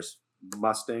 Flyers.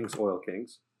 Mustangs, Oil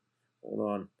Kings. Hold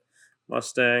on,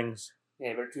 Mustangs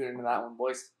Yeah, better tune into that one,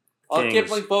 boys. All Kings.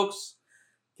 Kipling, folks.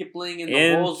 Kipling in the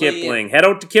in Wolseley. Kipling. Head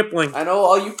out to Kipling. I know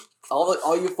all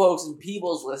you folks in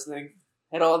Peebles listening.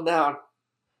 Head on down.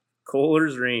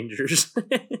 Kohlers, Rangers.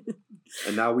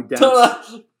 And now we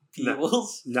dance.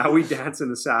 Peebles. Now we dance in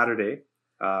the Saturday.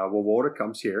 Wawota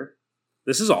comes here.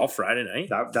 This is all Friday night.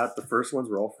 That the first ones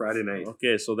were all Friday night.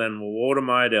 Okay, so then Wawota,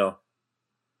 Mydale.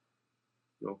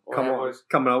 Oh, Come yeah, on, boys.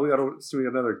 coming out. We got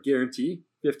another guarantee,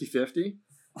 50-50.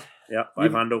 Yeah,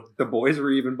 500. The boys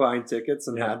were even buying tickets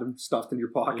and Yeah. had them stuffed in your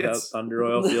Yeah, pockets. Thunder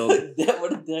Oil Field. What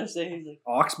did Dev say? He's like,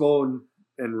 Oxbow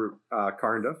and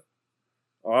Carnduff.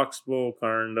 Oxbow,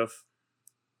 Carnduff.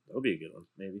 That'll be a good one,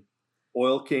 maybe.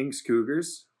 Oil Kings,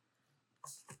 Cougars.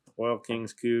 Oil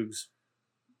Kings, Cougs.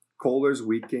 Kohlers,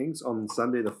 Wheat Kings on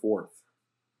Sunday the 4th.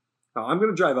 Now, I'm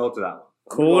going to drive out to that one.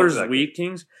 I'm gonna go out to Kohlers, that Wheat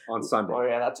Kings. game on Sunday. oh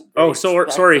yeah, that's a great, Oh, so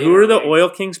that's sorry. a Who are the great- Oil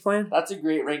Kings playing? That's a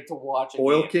great rank to watch. A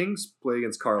Oil game. Kings play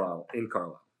against Carlisle in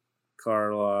Carlisle.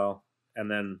 Carlisle, and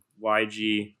then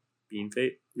YG Bean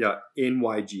Fate. Yeah, in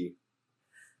YG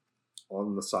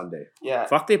on the Sunday. Yeah,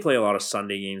 Fuck, they play a lot of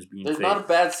Sunday games. Bean there's Fate. not a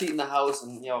bad seat in the house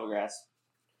in Yellowgrass.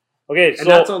 Okay, And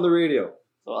that's so on the radio.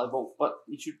 So I won't. But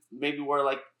you should maybe wear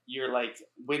like your like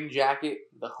wind jacket,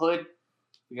 the hood,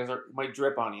 because it might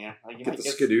drip on you. Like you Get might the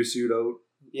get, skidoo suit out.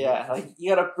 yeah, like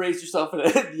you gotta brace yourself for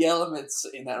the elements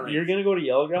in that ring. you're gonna go to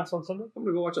Yellowgrass on Sunday? I'm going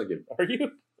to go watch that game. Are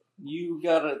you? You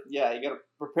gotta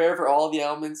prepare for all the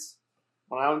elements.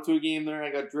 When I went to a game there,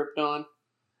 I got dripped on.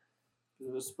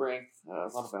 It was spring. I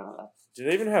was not a fan of that. Do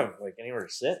they even have like anywhere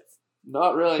to sit?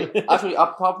 Not really. Actually,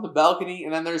 up top of the balcony,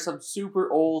 and then there's some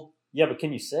super old Yeah, but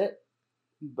can you sit?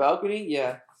 balcony.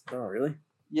 Yeah, Oh, really?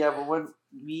 yeah. But when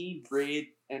me, Braid,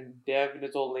 and Dev and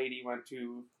this old lady went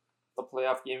to the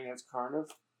playoff game against Cardiff,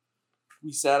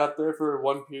 we sat up there for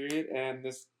one period, and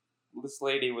this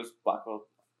lady was buckled.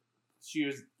 She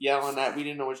was yelling at. We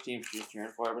didn't know which team she was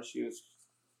cheering for, but she was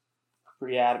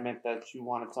pretty adamant that she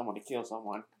wanted someone to kill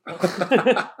someone.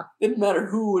 Didn't matter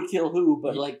who would kill who,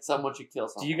 but like someone should kill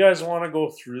Do someone. you guys want to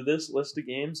go through this list of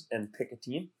games and pick a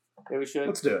team? Yeah, we should.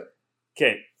 Let's do it.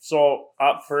 Okay, so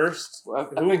up first. I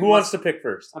Who picked wants to pick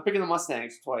first? I'm picking the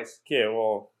Mustangs twice.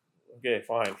 Okay,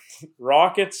 fine.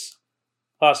 Rockets,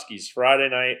 Huskies, Friday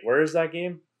night. Where is that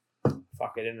game?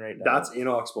 Fuck, I didn't write that. That's in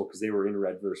Oxbow because they were in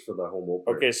Redverse for the home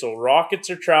opener. Okay, so Rockets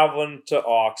are traveling to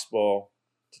Oxbow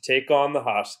to take on the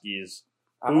Huskies.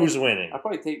 Who's winning? I'll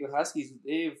probably take the Huskies.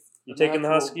 They've You taking the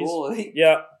natural Huskies? goalie.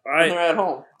 Yeah, And they're at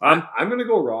home. I'm going to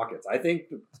go Rockets. I think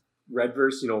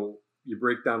Redverse, you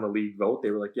break down the league vote. They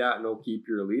were like, yeah, no, keep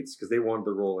your elites because they wanted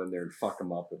to roll in there and fuck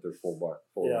them up with their full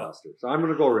Yeah. roster. So I'm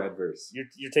going to go Redverse.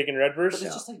 You're taking But Redverse? it's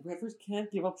just like Redverse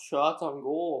can't give up shots on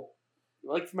goal.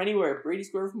 Like from anywhere. Brady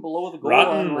scored from below the goal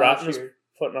line last Rotten is year.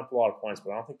 putting up a lot of points,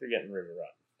 but I don't think they're getting rid of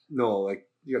Rotten. No, like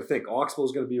you got to think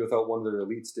Oxbow's going to be without one of their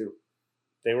elites too.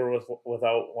 They were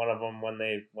without one of them when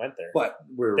they went there. But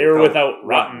they were without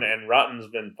Rotten, and Rotten's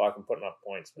been fucking putting up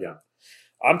points. Man.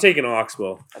 Yeah. I'm taking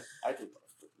Oxbow. I think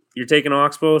You're taking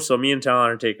Oxbow, so me and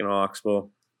Talon are taking Oxbow.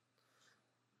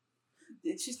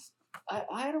 It's just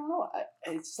I don't know.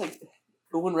 It's like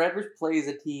when Rivers plays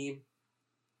a team,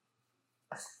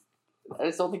 I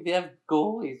just don't think they have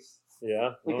goalies.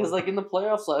 Yeah. Because like in the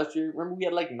playoffs last year, remember we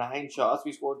had like 9 shots,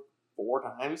 we scored 4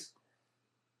 times.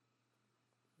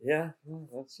 Yeah,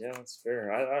 that's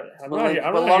fair. I'm But, not. like,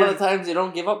 I'm but not a lot here- of the times they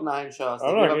don't give up 9 shots. They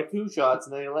I'm give not up 2 shots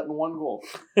and then you're letting 1 goal.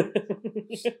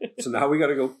 So now we got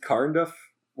to go Carnduff,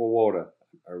 Wowoda.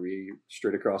 Are we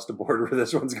straight across the board where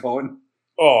this one's going?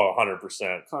 Oh,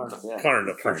 100%. Carnduff, yeah.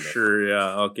 Carnduff for Carnduff. sure.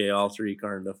 Yeah. Okay, all 3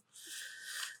 Carnduff.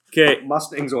 Okay.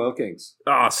 Mustangs, Oil Kings.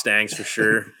 Oh, Stangs for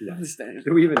sure. Stangs.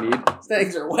 Do we even need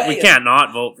Stangs are way. We can't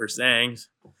not vote for Stangs.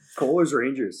 Kohler's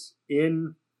Rangers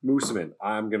in Mooseman?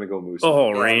 I'm gonna go Mooseman.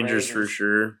 Oh, Yeah, Rangers for Rangers.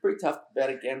 sure. Pretty tough to bet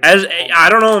against. As I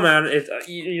don't know, man.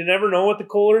 You never know with the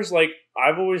Kohlers. Like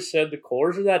I've always said, the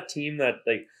Kohlers are that team that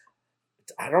like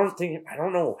I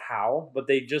don't know how, but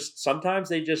sometimes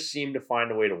they just seem to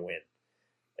find a way to win.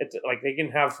 It's like they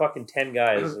can have fucking 10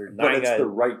 guys or 9 but it's guys. the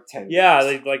right 10. Yeah,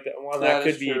 guys. that That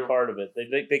could is be true. part of it.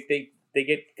 They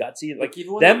get gutsy. Like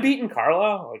even when them they, beating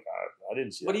Carlisle, like I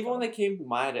didn't see. but that even when coming. they came to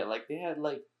mind it, like they had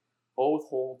like both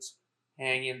Holtz,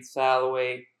 Hangin,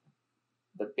 Salloway,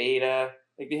 the Beta.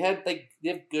 Like they have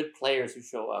good players who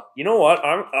show up. You know what?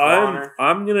 Honor.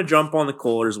 I'm gonna jump on the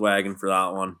Kohlers wagon for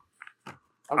that one.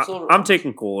 I'm I'm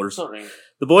taking Kohlers. still Rangers.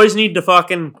 The boys need to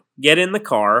fucking get in the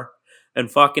car and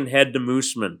fucking head to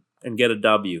Mooseman and get a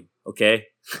W. Okay.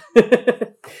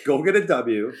 Go get a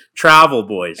W Travel,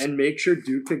 boys. and make sure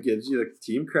Duca gives you the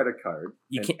team credit card.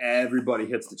 You and can't- everybody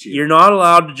hits the cheat. You're not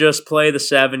allowed to just play the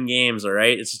 7 games, all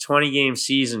right? It's a 20-game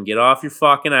season. Get off your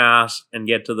fucking ass and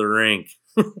get to the rink.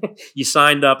 You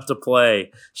signed up to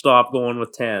play. Stop going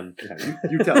with 10. Yeah,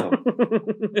 you tell them.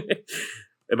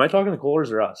 Am I talking to Kohlers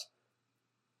or us?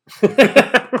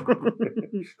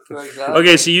 Exactly.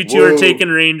 Okay, so you two are Whoa. taking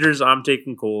Rangers. I'm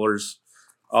taking Kohlers.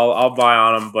 I'll buy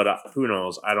on them, but who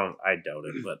knows? I doubt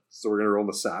it. But So we're gonna roll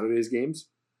the Saturday's games.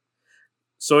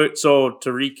 so to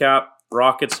recap: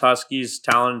 Rockets, Huskies.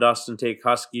 Talon and Dustin take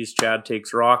Huskies. Chad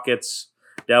takes Rockets.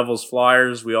 Devils,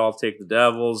 Flyers. We all take the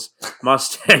Devils.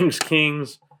 Mustangs,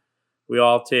 Kings. We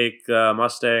all take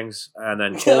Mustangs, and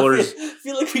then Kohlers. I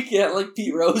feel like we can't like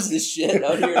Pete Rose this shit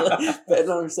out here like betting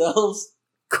on ourselves.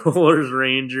 Kohlers,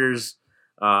 Rangers.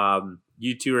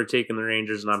 You two are taking the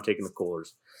Rangers, and I'm taking the Kohlers.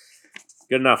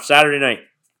 Good enough. Saturday night.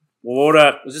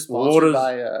 Wowoda. Was this sponsored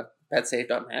Wowoda's- by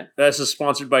BetSafe.net? This is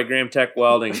sponsored by Graham Tech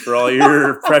Welding for all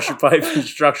your pressure pipe and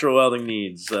structural welding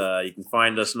needs. You can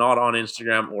find us not on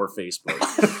Instagram or Facebook.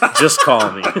 Just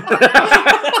call me.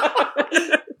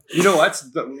 You know what?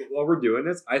 While we're doing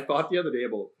this, I thought the other day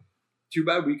about. Too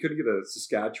bad we couldn't get a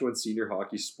Saskatchewan senior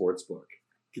hockey sports book.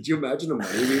 Could you imagine the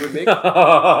money we would make?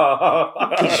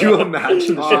 Could you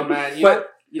imagine? the Oh shit? man, But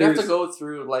you'd have to there's- go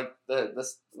through like the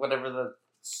whatever the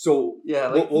So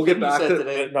like we'll get you back said to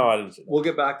today. No, I didn't say that. we'll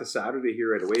get back to Saturday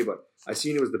here right away. But I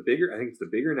seen it was the bigger. I think it's the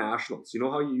bigger nationals. You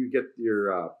know how you get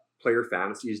your player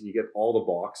fantasies and you get all the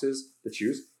boxes to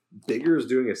choose. Bigger is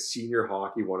doing a senior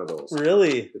hockey one of those.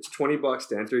 Really? It's $20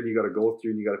 to enter, and you got to go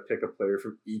through and you got to pick a player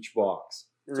from each box.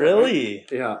 Really?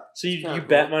 Yeah, So you Kinda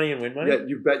bet cool. money and win money? yeah.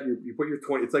 You bet you put your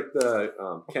 20. It's like the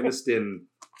Keniston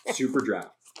Super Draft,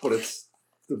 but it's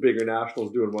the bigger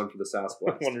nationals doing one for the I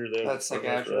Sasquatch. wonder that. That's like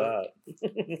after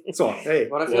that. So hey,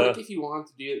 But I feel Yeah. like if you wanted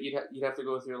to do it, you'd have to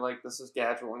go through like the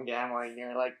Saskatchewan gambling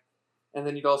here, like, and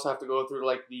then you'd also have to go through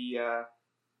like the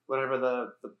whatever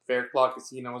the Bear Claw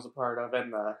Casino was a part of,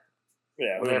 and the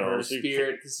Yeah, who whatever knows?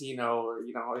 Spirit Casino, or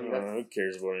you'd have, Who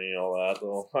cares about any of all that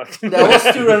though? that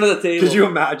was too under the table. could you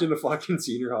imagine a fucking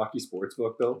senior hockey sports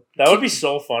book though? That would be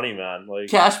so funny, man. Like,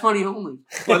 Cash money only.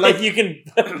 but like you can.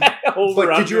 Over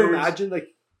But could you unders. imagine like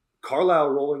Carlisle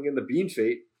rolling in the Bean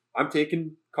Fate? I'm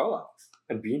taking Carlisle,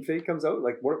 and Bean Fate comes out.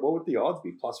 Like what would the odds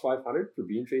be? Plus 500 for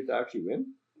Bean Fate to actually win?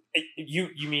 You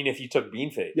mean if you took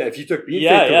Bean Fate? Yeah, if you took Bean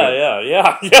Yeah, Fate,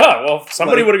 to win. yeah. Well,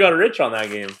 somebody Like- would have got rich on that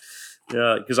game.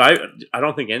 Yeah, because I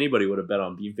don't think anybody would have bet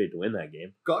on Bean Fate to win that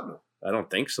game. God no. I don't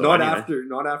think so. Not anyway.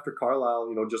 after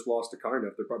Carlisle, just lost to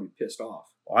Cardiff. They're probably pissed off.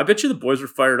 Well, I bet you the boys were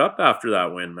fired up after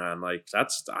that win, man. Like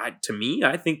to me,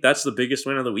 I think that's the biggest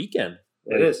win of the weekend.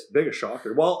 It is biggest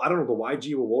shocker. Well, I don't know the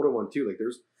YG Wowoda one too. Like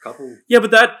there's a couple. Yeah,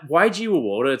 but that YG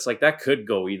Wowoda, it's like that could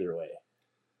go either way.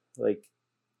 Like,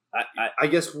 I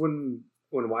guess when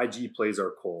YG plays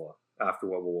Arcola after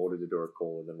what Wowoda did to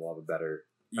Arcola, then we'll have a better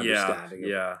understanding.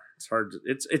 yeah. It's hard.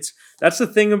 It's that's the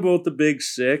thing about the Big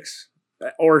Six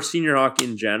or senior hockey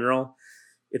in general.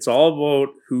 It's all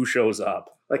about who shows up.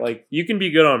 Like you can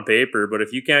be good on paper, but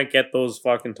if you can't get those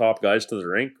fucking top guys to the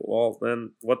rink, well,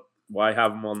 then what why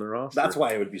have them on the roster? That's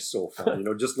why it would be so fun. You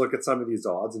know, just look at some of these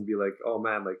odds and be like, oh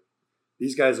man, like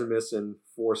these guys are missing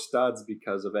 4 studs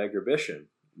because of aggravation.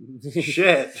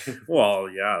 Shit. Well,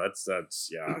 yeah, that's it's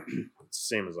the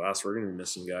same as us. We're gonna be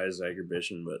missing guys,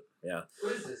 aggravation, but yeah.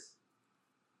 What is this?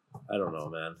 I don't know,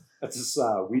 man. That's this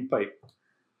weed pipe.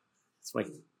 It's like,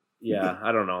 yeah,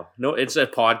 I don't know. No, it's a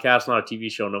podcast, not a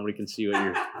TV show. Nobody can see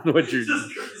what you're.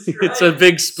 It's a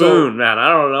big spoon, man. I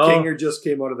don't know. Kinger just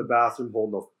came out of the bathroom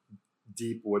holding a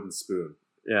deep wooden spoon.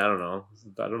 Yeah, I don't know.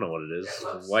 I don't know what it is.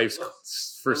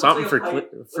 Wife's for It something looks for like a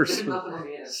pipe. for There's nothing on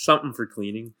the end. something for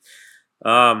cleaning.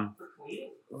 For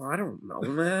cleaning? Well, I don't know,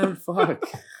 man. Fuck.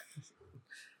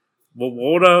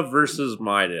 Wawota versus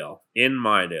Mydale in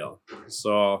Mydale.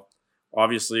 So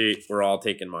obviously we're all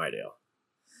taking Mydale.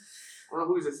 I don't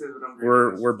know whose this is, but I'm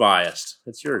drinking this. We're biased.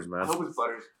 It's yours, I man. hope it's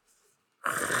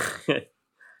Butters.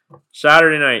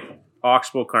 Saturday night,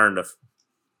 Oxbow Cardiff.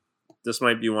 This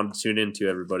might be one to tune into,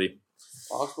 everybody.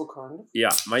 Oxbow Cardiff?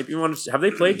 Yeah, might be one. Have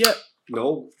they played yet?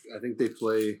 No, I think they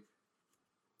play.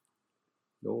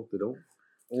 No, they don't.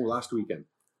 Oh, last weekend.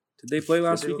 Did they play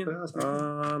last Did they weekend? play last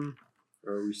weekend?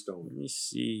 Or are we stoned? Let me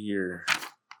see here.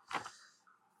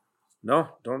 No,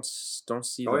 don't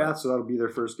see Oh that. yeah, so that'll be their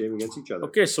first game against each other.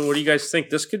 Okay, so what do you guys think?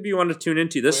 This could be one to tune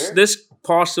into. This Where? this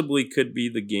possibly could be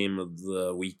the game of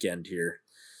the weekend here.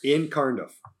 In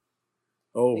Cardiff.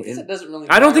 Oh, I guess it doesn't really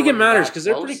I don't think it when you're matters that because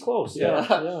they're pretty close.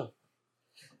 Yeah.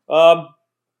 Yeah.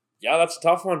 Yeah, that's a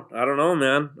tough one. I don't know,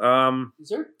 man. Is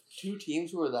there 2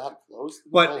 teams who are that close?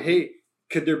 But hey,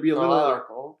 could there be a little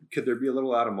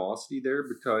Carlisle. animosity there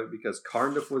because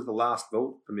Cardiff was the last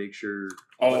vote to make sure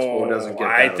Oxbow doesn't get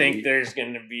I that think elite? there's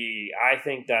going to be. I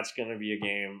think that's going to be a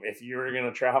game. If you were going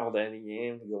to travel to any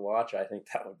game to go watch, I think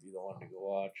that would be the one to go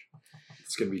watch.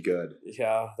 It's gonna be good.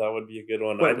 Yeah, that would be a good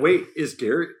one. But wait, is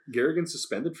Garrigan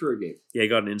suspended for a game? Yeah, he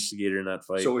got an instigator in that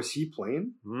fight. So is he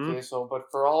playing? Hmm? Okay, so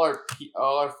but for all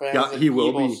our fans, Yeah, and he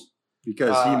will be Peebles,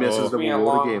 because he misses it's the gonna be a Wawota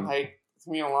long game. hike. It's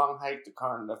gonna be a long hike to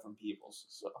Cardiff from Peebles.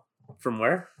 So From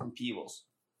where? from Peebles,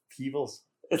 Peebles.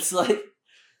 it's like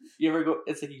you ever go.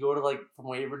 It's like you go to like from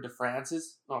Weyburn to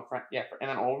Francis. No, and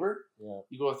then over. Yeah.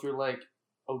 You go through like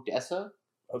Odessa,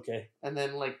 Okay. and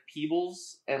then like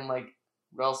Peebles, and like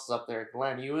what else is up there?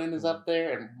 Glen Ewan is up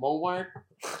there, and Mowart.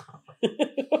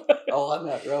 All on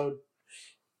that road.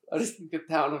 I just think the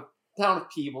town of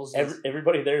Peebles. Is,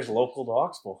 Everybody there is local to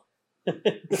Oxbow.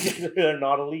 They're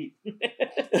not elite.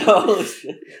 oh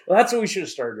shit! Well, that's what we should have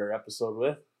started our episode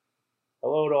with.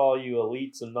 Hello to all you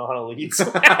elites and non-elites.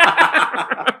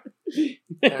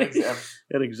 And exempts.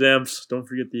 And exempts. Don't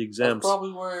forget the That's exempts.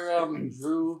 probably where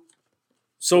Drew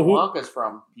So who? Wonka's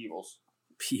from, Peebles.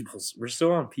 Peebles. We're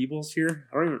still on Peebles here.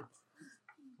 I don't even.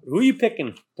 Who are you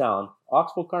picking, Talon?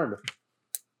 Oxbow, Cardiff.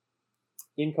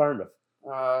 In Cardiff.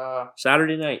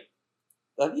 Saturday night.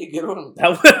 That'd be a good one.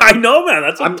 I know, man.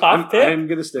 That's a tough pick. I'm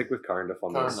gonna stick with Cardiff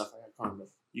on this. Cardiff.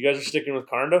 You guys are sticking with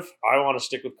Cardiff? I want to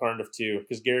stick with Cardiff too,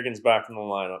 because Garrigan's back in the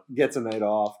lineup. Gets a night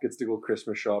off. Gets to go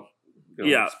Christmas shop.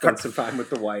 Yeah. Spend some time with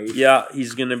the wife. Yeah,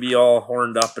 he's going to be all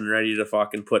horned up and ready to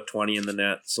fucking put 20 in the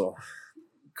net. So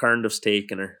Cardiff's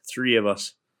taking her. 3 of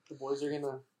us. The boys are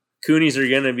gonna. Coonies are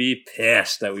going to be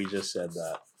pissed that we just said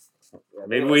that.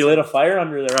 Maybe we lit a fire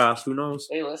under their ass. Who knows?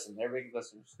 Hey, listen, they're big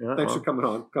listeners. Yeah, Thanks for coming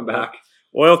on. Come back.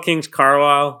 Oil Kings,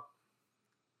 Carlisle.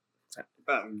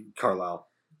 Carlisle.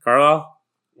 Carlisle?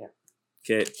 Yeah.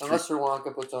 Okay. Unless Sir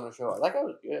Wonka puts on a show. That guy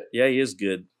was good. Yeah, he is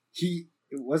good.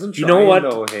 It wasn't You trying, know what?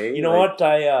 though, hey? You know what?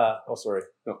 Oh, sorry.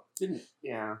 Didn't.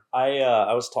 Yeah.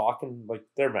 I was talking, like,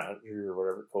 their manager or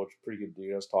whatever, coach, pretty good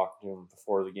dude. I was talking to him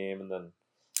before the game, and then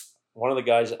one of the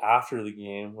guys after the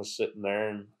game was sitting there,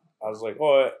 and I was like,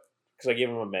 oh, because I gave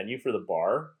him a menu for the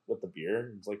bar with the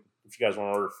beer. It's like, if you guys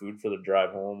want to order food for the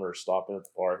drive home or stop in at the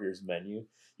bar, here's the menu.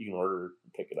 You can order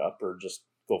and pick it up or just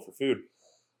go for food.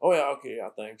 Oh, yeah, okay, yeah,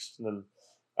 thanks. And then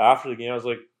after the game, I was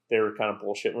like, they were kind of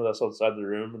bullshitting with us outside the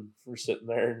room, and we're sitting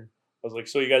there, and I was like,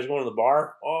 so you guys going to the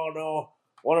bar? Oh, no.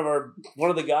 One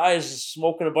of the guys is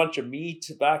smoking a bunch of meat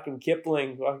back in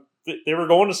Kipling. They were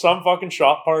going to some fucking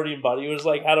shop party, and Buddy was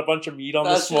like, had a bunch of meat on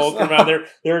That's the smoker, man.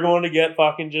 They were going to get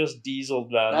fucking just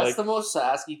dieseled, man. That's Like, the most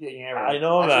Sasky thing ever. I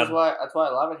know, that's man. That's why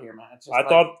I love it here, man. It's just I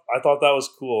thought that was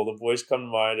cool. The boys come to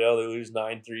Mydale, they lose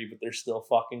 9-3, but they're still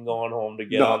fucking going home to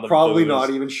get on the probably booze. not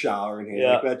even showering. Hey?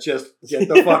 Yeah. Like, let's just get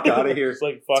the fuck out of here. It's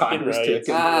like fucking Timer's right.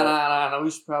 ticking. Nah.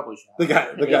 We should probably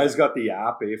shower. The guy's got the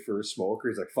app for a smoker.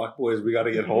 He's like, "Fuck, boys, we got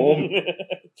to get home."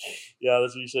 Yeah,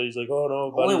 that's what he said. He's like, oh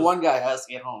no, Only buddy. one guy has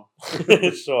to get home.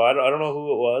 So I don't know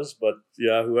who it was, but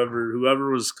yeah,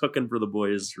 whoever was cooking for the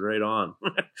boys, right on.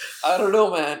 I don't know,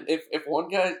 man. If one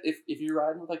guy, if you're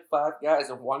riding with like 5 guys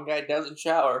and one guy doesn't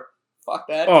shower, Fuck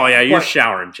that. Oh yeah, you're But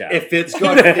showering, Chad. If it's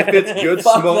good,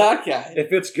 Fuck smoke, that guy.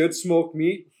 if it's good smoked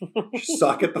meat,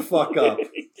 suck it the fuck up.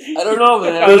 I don't know,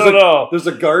 man. I don't know. There's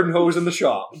a garden hose in the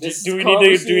shop. Do we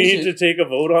need to take a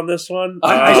vote on this one?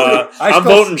 I I'm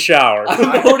still- voting shower.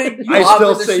 I'm voting you I hop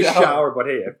still in the say shower, but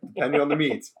hey, depending on the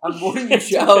meat. I'm voting you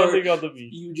shower. Depending on the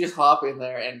meat. You just hop in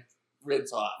there and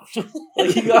rinse off.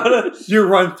 Like you gotta. You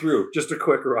run through, just a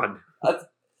quick run.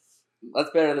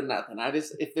 That's better than nothing.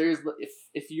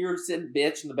 If you're sitting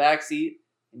bitch in the back seat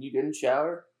and you didn't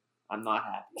shower, I'm not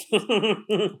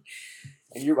happy.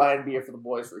 And you're buying beer for the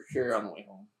boys for sure on the way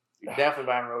home. You're definitely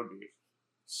buying road beer.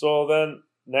 So then,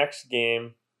 next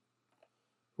game.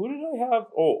 Who did I have?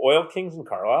 Oh, Oil Kings and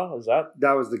Carlisle. Is that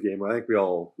That was the game. I think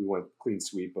we went clean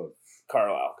sweep of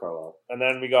Carlisle? Carlisle And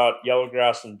then we got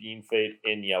Yellowgrass and Bean Fate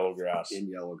in Yellowgrass. in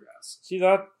Yellowgrass. See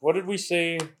that? What did we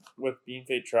say with Bean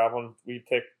Fate traveling? We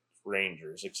picked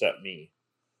Rangers, except me.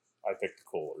 I picked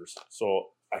the Kohlers. So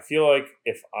I feel like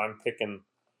if I'm picking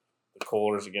the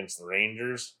Kohlers against the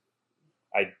Rangers,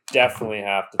 I definitely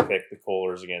have to pick the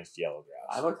Kohlers against I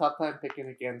Yellowgrass. have a tough time picking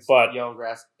against But-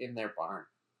 Yellowgrass in their barn.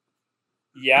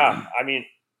 Yeah, I mean,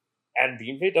 and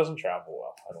Bean Fate doesn't travel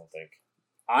well, I don't think.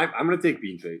 I'm going to take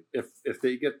Bean Fate if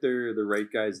they get the right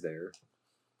guys there.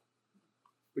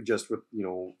 Just with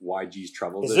YG's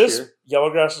troubles Is this this year.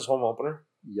 Yellowgrass's home opener?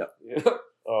 Yep.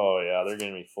 Oh yeah, they're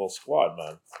gonna be full squad,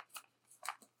 man.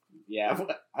 Yeah,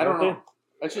 but I don't Don't know.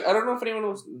 Actually, I don't know if anyone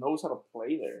else knows how to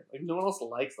play there. Like no one else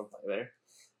likes to play there.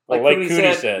 Well, like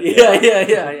Cooney said,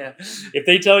 Yeah. If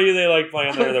they tell you they like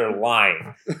playing there, they're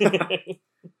lying.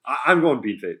 I'm going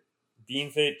Bean Fate. Bean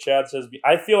Fate, Chad says.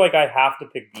 I feel like I have to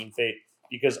pick Bean Fate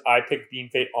because I picked Bean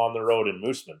Fate on the road in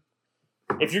Mooseman.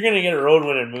 If you're gonna get a road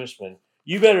win in Mooseman,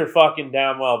 you better fucking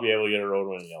damn well be able to get a road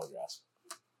win in Yellowgrass.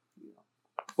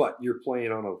 But you're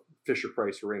playing on a Fisher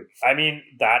Price rink. I mean,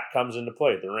 that comes into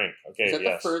play. The rink. Okay, Is that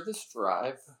yes. the furthest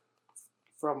drive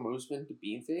from Mooseman to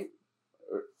Bean Fate?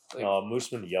 Or, like,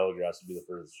 Mooseman to Yellowgrass would be the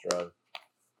furthest drive.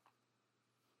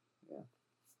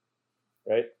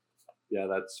 Yeah. Right? Yeah,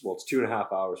 it's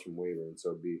 2.5 hours from Weyburn,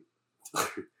 so it'd be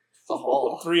it's a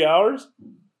haul. 3 hours?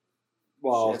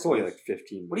 well, Shit. it's only like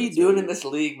 15 What are you minutes, doing maybe. in this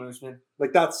league, Mooseman?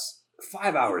 Like that's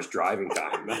 5 hours driving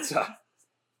time. That's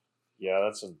Yeah,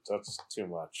 that's too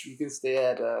much. You can stay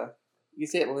at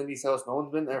Lindy's house. No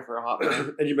one's been there for a hot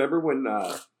minute. and you remember when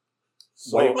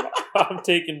So I'm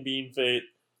taking Bean Fate.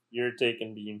 You're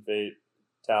taking Bean Fate.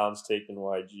 Talon's taking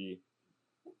YG.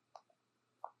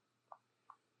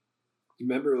 you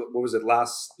remember what was it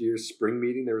last year's spring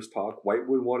meeting? There was talk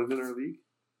Whitewood wanted in our league.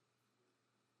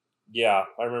 Yeah,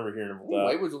 I remember hearing about that.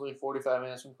 Whitewood's only 45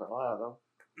 minutes from Carlisle,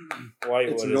 though.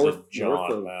 Whitewood It's is north a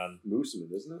John, of man.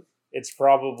 Mooseman, isn't it? It's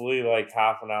probably like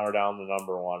half an hour down the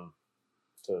number one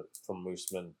from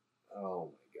Mooseman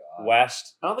Oh my god.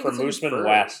 West. I don't think From it's any Mooseman further.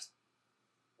 West.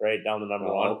 Right down the number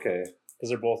Oh, one. okay. Because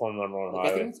they're both on the number one Like, I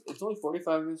highway. think it's only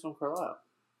 45 minutes from Carlisle.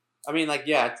 I mean, like,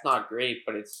 yeah, it's not great,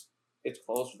 but it's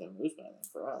closer than Mooseman, I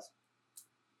think, for us.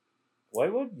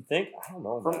 Whitewood, you think? I don't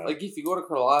know, From man. like, if you go to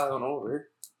Carlisle and over,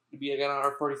 it'd be like an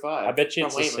hour 45. I bet you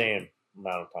it's from the Weyburn. same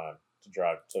amount of time to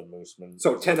drive to Mooseman.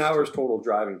 So 10 hours total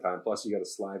driving time, plus you got to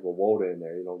slide Wowoda in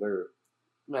there. They're.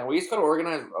 Man, we just gotta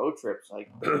organize road trips. Like,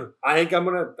 I think I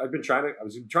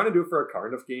was trying to do it for a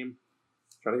Cardiff game.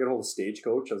 Trying to get a hold of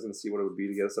Stagecoach. I was going to see what it would be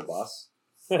to get us a bus.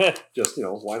 Just,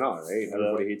 why not, right? Yeah.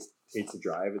 Everybody hates to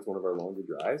drive. It's one of our longer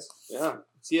drives. yeah,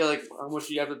 see, like, how much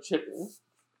you have to chip in.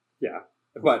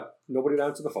 But nobody would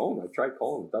answer the phone. I tried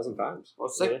calling a dozen times. Well,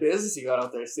 sick Yeah. business you got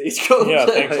out there, Stagecoach. Yeah,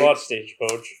 thanks a Like, lot,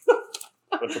 Stagecoach.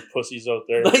 Bunch of pussies out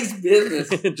there. Nice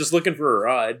business. Just looking for a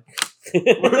ride.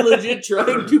 We're legit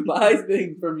trying to buy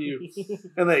things from you.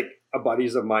 And like a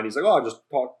buddy's of mine, he's like, "Oh, just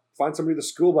find somebody with a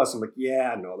school bus." I'm like,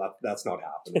 "Yeah, no, that's not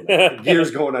happening. The gear's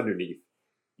going underneath."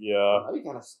 Yeah. That'd be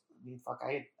kind of. I mean, fuck,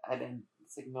 I didn't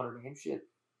think Notre Dame shit.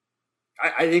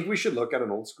 I think we should look at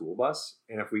an old school bus,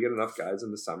 and if we get enough guys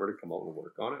in the summer to come out and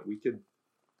work on it, we could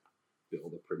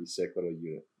build a pretty sick little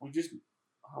unit.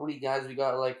 How many guys we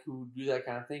got like who do that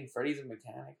kind of thing? Freddie's a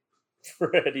mechanic.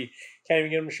 Freddie. Can't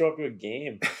even get him to show up to a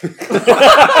game.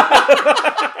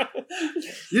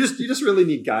 You just really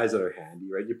need guys that are handy,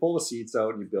 right? You pull the seats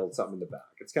out and you build something in the back.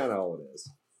 It's kind of all it is.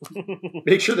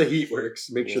 Make sure the heat works.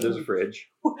 Make sure there's a fridge.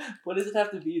 What does it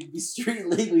have to be to be street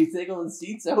legal? You take all the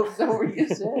seats out? Is that what you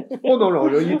said? Well,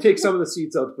 no. You take some of the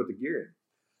seats out to put the gear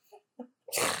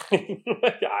in.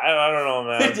 I don't know,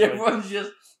 man. Everyone's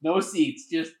just no seats,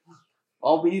 just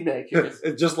all beanbag chairs.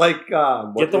 It's just like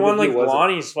what Get the one like interview was it?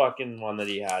 Lonnie's fucking one that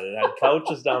he had. It had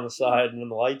couches down the side, and when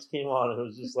the lights came on, it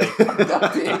was just like.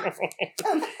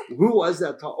 Who was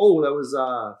that? Oh, that was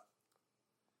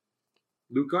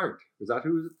Luke Arndt. Was that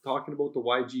who was talking about the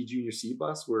YG Junior C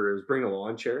bus where it was bringing a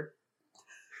lawn chair?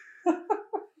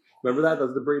 Remember that? That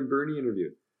was the Braden Burney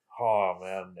interview. Oh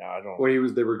man, yeah, I don't.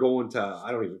 When they were going to,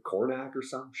 I don't even, Cornac or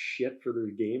some shit for their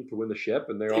game to win the ship,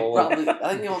 and they're They all probably, I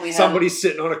think they only had somebody's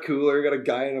sitting on a cooler, got a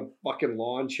guy in a fucking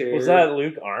lawn chair. Was that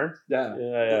Luke Arndt? Yeah.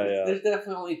 Yeah. There's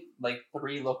definitely like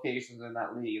 3 locations in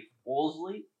that league: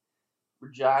 Wolseley,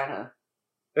 Regina,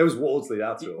 It was Wolseley,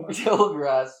 that's who it was.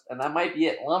 Gilgrass, and that might be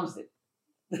it. Lumsden.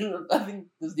 I think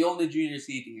this is the only junior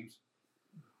C teams.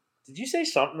 Did you say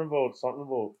something about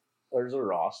there's a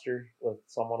roster with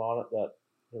someone on it that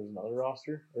there's another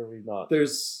roster, or are we not?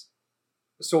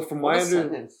 So from my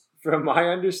understanding,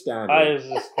 I was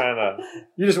just kind of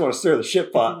you just want to stir the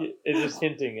shit pot. it's just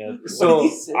hinting at. So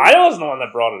I wasn't the one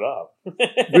that brought it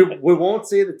up. we won't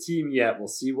say the team yet. We'll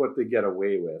see what they get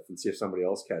away with and see if somebody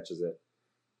else catches it.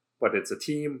 But it's a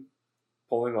team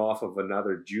pulling off of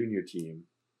another junior team.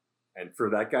 And for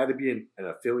that guy to be an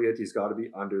affiliate, he's got to be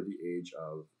under the age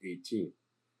of 18.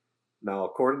 Now,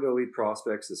 according to Elite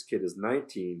Prospects, this kid is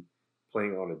 19,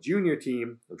 playing on a junior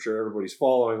team. I'm sure everybody's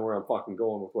following where I'm fucking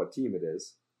going with what team it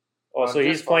is. Oh, so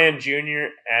he's playing junior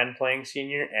and playing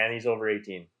senior, and he's over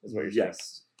 18, is what you're saying?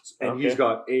 Yes. And he's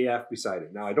got AF beside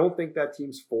it. Now, I don't think that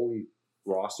team's fully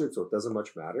rostered, so it doesn't much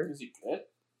matter. Is he good?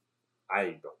 I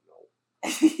don't know.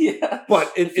 Yeah.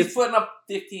 But he's putting up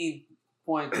 15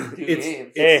 points in 2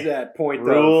 games. It's that point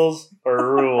rules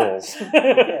or rules.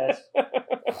 Yes.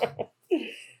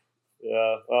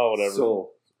 Yeah, well, whatever. So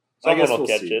someone will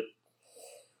catch it.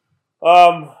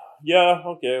 Yeah,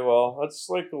 okay, well, that's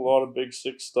like a lot of Big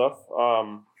Six stuff.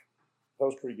 That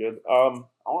was pretty good. I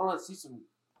want to see some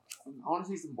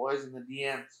boys in the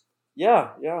DMs. Yeah.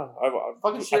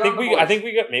 I think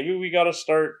we got to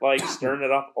start like stirring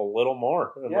it up a little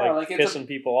more and like pissing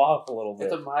people off a little bit.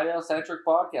 It's a Midale centric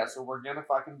podcast, so we're gonna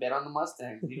fucking bet on the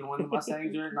Mustangs, even when the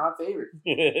Mustangs are not favored.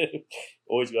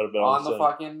 Always got to bet on the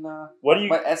fucking.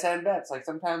 But SN bets, like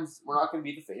sometimes we're not gonna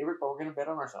be the favorite, but we're gonna bet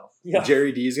on ourselves. Yeah.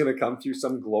 Jerry D is gonna come through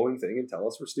some glowing thing and tell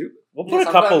us we're stupid. We'll put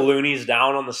a couple loonies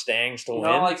down on the Stangs to win.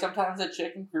 Like sometimes that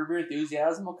chicken Kruger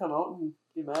enthusiasm will come out and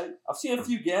get mad. I've seen a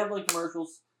few gambling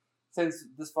commercials since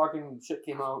this fucking shit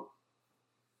came out.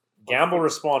 Gamble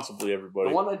responsibly, everybody.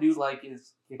 The one I do like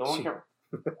is the one.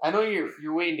 I know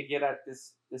you're waiting to get at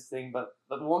this thing, but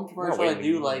the one commercial I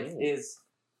do like is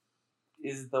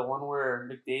the one where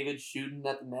McDavid's shooting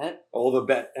at the net. Oh, the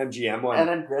bet MGM one. And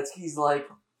then Gretzky's like,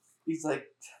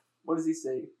 what does he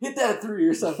say? Hit that 3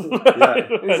 or something. Yeah.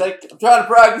 He's like, I'm trying to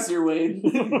practice here, Wayne.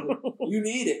 You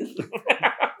need it.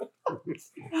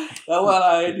 That one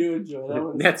I do enjoy. That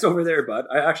one. Net's over there, bud.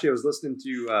 I was listening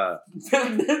to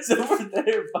Net's over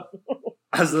there, bud.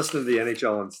 I was listening to the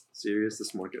NHL on Sirius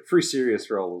this morning. Free Sirius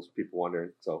for all those people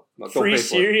wondering. So don't free pay for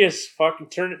Sirius, fucking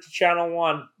turn it to channel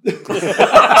 1.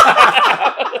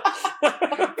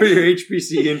 For your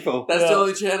HPC info. That's the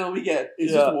only channel we get.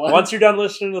 It's just one. Once you're done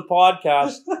listening to the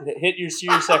podcast, hit your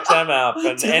Sirius XM app,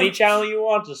 and any channel you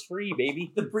want is free,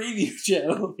 baby. The preview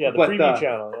channel. Yeah, the preview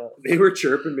channel. Yeah. They were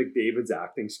chirping McDavid's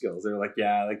acting skills. They were like,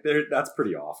 "Yeah, that's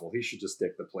pretty awful. He should just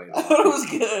stick the plane." I thought it was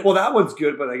good. Well, that one's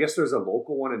good, but I guess there's a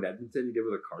local one in Edmonton you did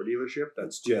with a car dealership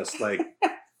that's just like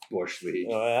Bush League.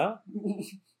 Oh yeah.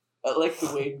 I like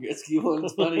the Wayne Gretzky one.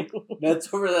 It's funny.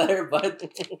 That's over there, bud.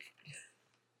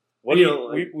 What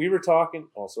we were talking.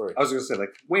 Oh, sorry. I was gonna say like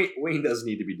Wayne doesn't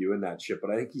need to be doing that shit, but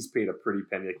I think he's paid a pretty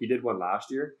penny. Like he did one last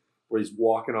year where he's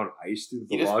walking on ice through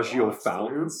the Bellagio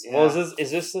fountains. Yeah. Well, is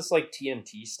this like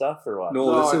TNT stuff or what?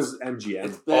 No, this is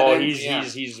MGM. Oh,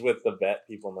 he's with the bet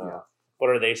people now. Yeah. But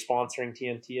are they sponsoring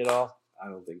TNT at all? I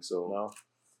don't think so. No.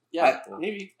 Yeah,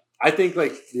 maybe. I think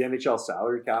like the NHL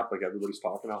salary cap, like everybody's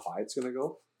talking how high it's gonna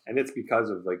go, and it's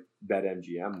because of like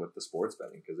BetMGM with the sports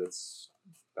betting because that's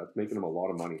making them a lot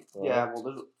of money. Yeah, well,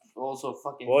 there's also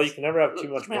fucking. Well, you can never have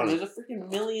too much money. There's a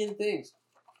freaking million things.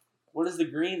 What is the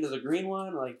green? There's a green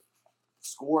one like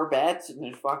score bets, and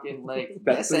there's fucking like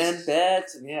SN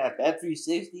bets, and Bet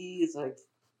 360. It's like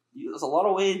there's a lot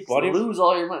of ways to lose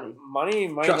all your money. Money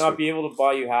might not be able to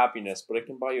buy you happiness, but it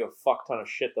can buy you a fuck ton of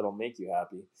shit that'll make you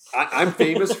happy. I'm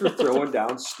famous for throwing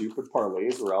down stupid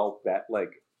parlays where I'll bet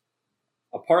like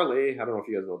a parlay. I don't know if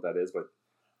you guys know what that is, but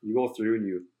you go through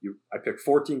and I pick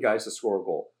 14 guys to score a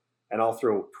goal, and I'll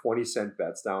throw 20-cent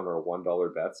bets down or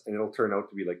 $1 bets, and it'll turn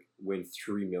out to be like win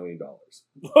 $3 million.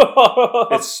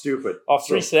 It's stupid. Off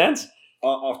 3 cents?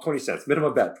 Off 20 cents.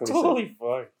 Minimum bet, 20 cents. Holy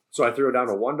fuck. So I threw down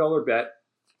a $1 bet.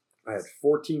 I had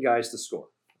 14 guys to score.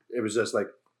 It was just like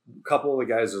a couple of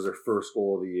the guys was their first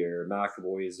goal of the year.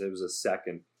 McAvoy's, it was a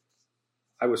second.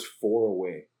 I was 4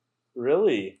 away.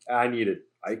 Really? I needed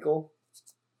Eichel,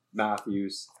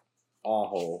 Matthews,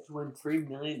 Aho, To win $3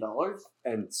 million?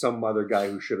 and some other guy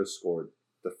who should have scored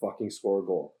the fucking score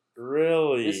goal.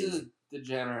 Really? This is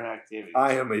degenerate activity.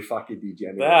 I am a fucking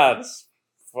degenerate. That's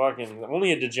fucking.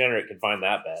 Only a degenerate can find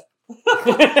that bad.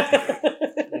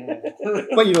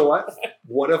 But you know what?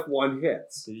 What if one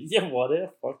hits? Yeah, what if?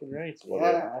 Fucking right. What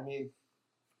Yeah, I mean,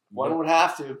 one would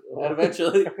have to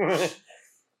eventually. if?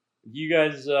 You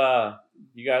guys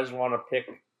want to pick?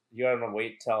 You guys want to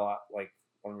wait till like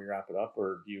when we wrap it up,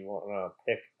 or do you want to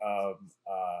pick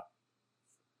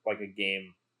like a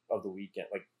game of the weekend,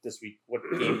 like this week? What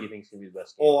game do you think is gonna be the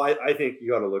best game? Oh, I think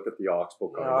you got to look at the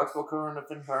Oxbow Yeah, card. Oxbow, Cardiff,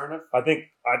 and Cardiff. I think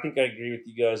I agree with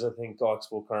you guys. I think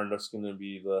Oxbow Cardiff's gonna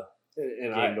be the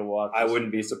And game to watch. I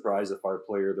wouldn't be surprised if our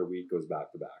player of the week goes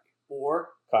back to back. Or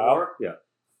Kyle?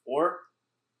 Or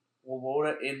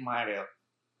Wowoda in Mydale.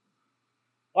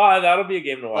 Oh, that'll be a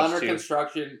game to watch Under too.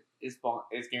 construction is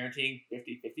guaranteeing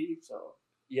 50-50, so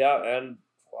Yeah, and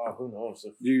wow, who knows?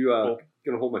 If, You Well-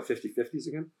 gonna hold my 50-50s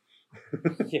again?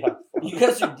 you yeah,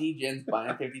 guys are D-Gens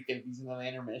buying 50-50s in the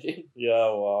intermission. yeah,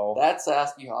 well, That's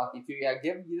Sasky hockey too. Yeah,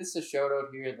 give this a shout out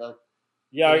here.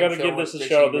 yeah. I game got to show give with this a Fishing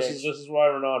show. This Ridge. is why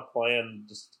we're not playing,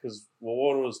 just because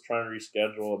Wowoda was trying to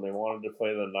reschedule and they wanted to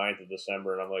play the 9th of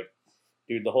December, and I'm like,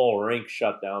 dude, the whole rink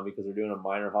shut down because they're doing a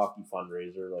minor hockey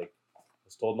fundraiser. Like, I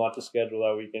was told not to schedule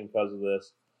that weekend because of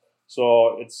this.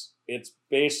 So it's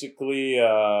basically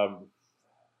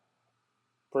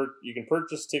you can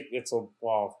purchase tickets.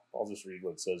 I'll just read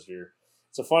what it says here.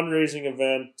 It's a fundraising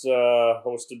event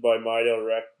hosted by Mydale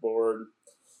Rec Board,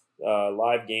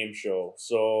 live game show.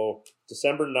 So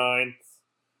December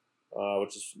 9th,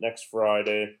 which is next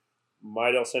Friday,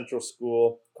 Mydale Central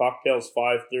School. Cocktails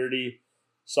 5:30.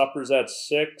 Suppers at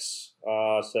 6.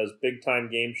 Says big time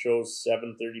game shows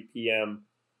 7:30 p.m.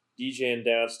 DJ and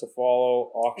dance to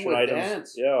follow. Auction Ooh, a items.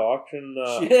 dance. Yeah, auction.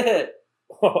 Shit.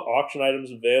 Auction items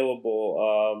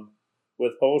available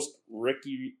with host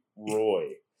Ricky Roy.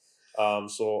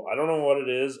 So I don't know what it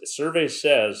is. Survey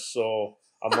says so.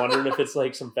 I'm wondering if it's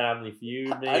like some Family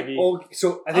Feud, maybe.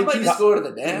 So I I think might he's just go to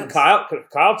the dance.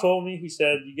 Kyle told me, he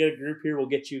said, you get a group here, we'll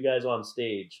get you guys on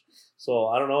stage. So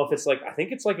I don't know if it's like, I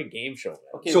think it's like a game show. Man.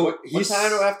 Okay, So what he's-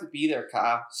 time do I have to be there,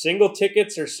 Kyle? Single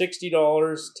tickets are $60.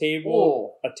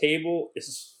 Whoa. A table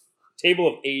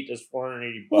of 8 is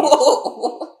 $480.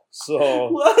 Whoa. So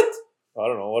What? I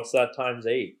don't know, what's that times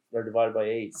 8? Or divided by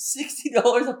 8?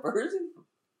 $60 a person?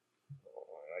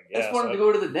 I I guess. just wanted to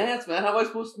go to the dance, man. How am I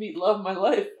supposed to meet love of my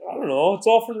life? I don't know. It's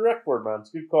all for the rec board, man. It's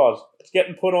a good cause. It's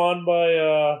getting put on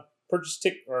by purchase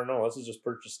ticket. Or no, this is just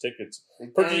purchase tickets. They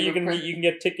can't Purchase, you even can print-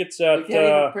 get tickets They at. can't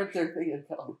even print their thing and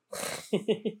tell.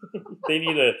 They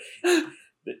need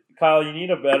Kyle. You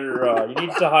need a better. You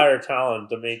need to hire talent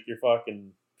to make your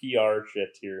fucking PR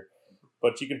shit here.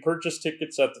 But you can purchase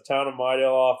tickets at the Town of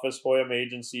Mydale office, Hoyam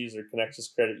Agencies, or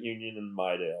Connexus Credit Union in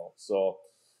Mydale. So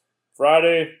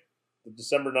Friday,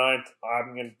 December 9th,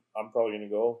 I'm probably gonna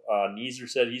go. Neezer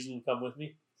said he's gonna come with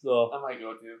me, so I might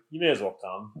go too. you may as well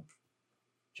come.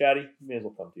 Chatty, you may as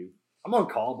well come too. I'm on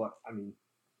call, but I mean,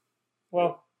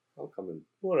 Well, I'll come and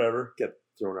whatever. get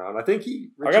thrown out. I think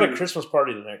I got a Christmas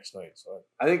party the next night, so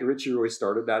I think Richie Roy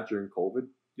started that during COVID.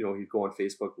 You know, he'd go on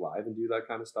Facebook Live and do that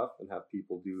kind of stuff and have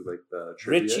people do like the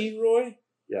trivia. Richie Roy.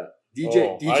 Yeah.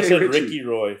 DJ I said Richie. Ricky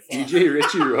Roy. DJ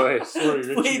Richie Roy. Sorry,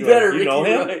 Richie Way Roy. better, You know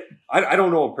Ricky him? Roy. I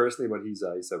don't know him personally, but he's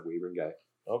a Weyburn guy.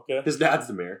 Okay. His dad's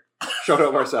the mayor. Shout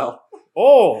out Marcel.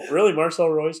 Oh, really? Marcel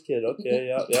Roy's kid. Okay.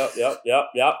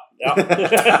 Yep.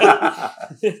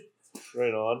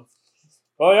 Right on.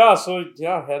 Oh, yeah. So,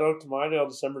 yeah, head out to Mydale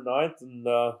December 9th and,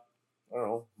 I don't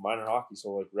know, minor hockey.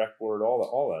 So, like, rec board,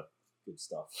 all that good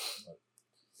stuff.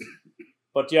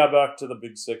 But, yeah, back to the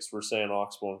Big Six. We're saying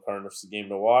Oxbow and Cardiff's the game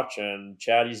to watch. And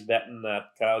Chatty's betting that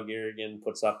Kyle Garrigan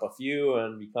puts up a few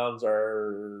and becomes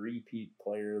our repeat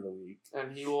player of the week.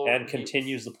 And he will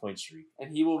Continues the point streak.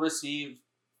 and he will receive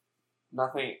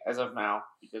nothing as of now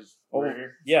because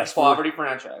we're Yes. poverty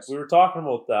franchise. We were talking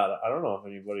about that. I don't know if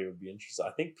anybody would be interested.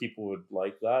 I think people would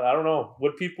like that. I don't know.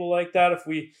 Would people like that if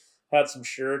we had some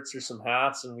shirts or some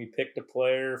hats and we picked a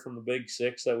player from the Big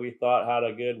Six that we thought had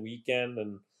a good weekend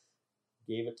and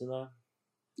gave it to them?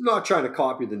 Not trying to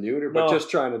copy the Nooner, but No.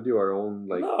 just trying to do our own,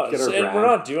 like, get our and brand. we're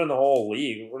not doing the whole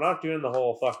league. We're not doing the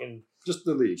whole fucking Just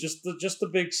the league. just the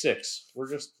Big Six. We're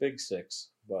just Big Six.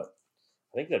 But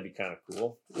I think that'd be kind of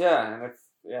cool. Yeah, and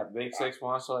if Big Six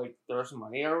wants to like throw some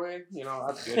money our way,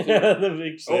 that's good. Too. The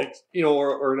Big Six. You know,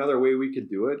 or another way we could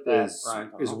do it That, is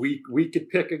Ryan, we could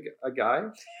pick a guy.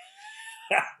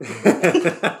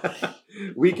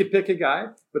 We could pick a guy,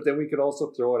 but then we could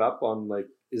also throw it up on, like,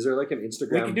 is there like an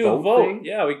Instagram We could do a vote vote. thing?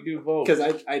 Yeah, we could do a vote. Because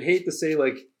I'd hate to say,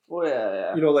 like, Oh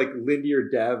yeah. You know, like Lindy or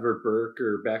Dev or Burke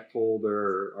or Bechtold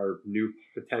or our new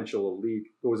potential elite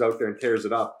goes out there and tears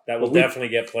it up. That will definitely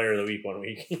get player of the week 1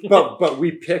 week. but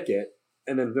we pick it,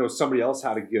 and then somebody else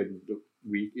had a good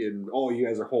week, and you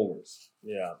guys are homers.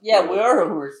 Yeah. Yeah, we are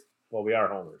homers. Well, we are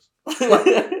homers.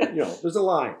 You know, there's a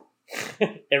line.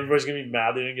 Everybody's gonna be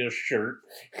mad they didn't get a shirt.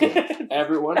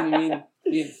 Everyone, you mean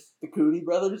the Cooney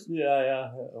brothers? Yeah.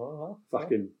 Uh-huh.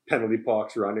 Fucking penalty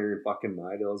box runner and fucking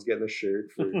Midell's getting a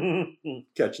shirt for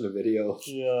catching a video.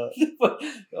 Yeah.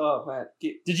 Oh man,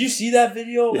 Did you see that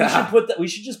video? Yeah. We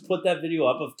should just put that video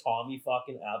up of Tommy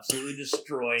fucking absolutely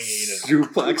destroying Aiden.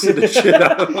 Suplexing the shit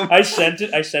out of him. I sent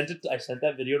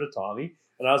that video to Tommy,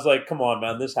 and I was like, "Come on,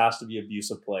 man, this has to be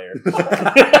abusive player."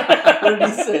 What did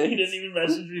he say? He didn't even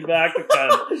message me back. The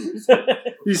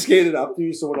cunt. He skated up to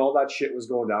me, so when all that shit was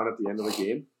going down at the end of the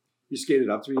game, he skated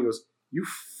up to me and he goes, "You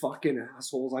fucking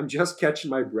assholes, I'm just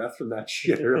catching my breath from that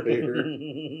shit earlier."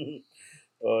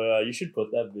 Oh yeah, you should put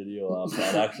that video up.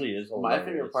 That actually is hilarious.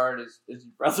 My favorite part is your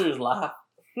brother's laugh.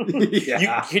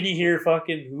 Yeah. Can you hear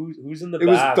fucking who's in the It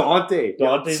back? was Dante.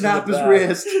 Dante's Snap in the his back.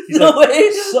 wrist. He's No like, way.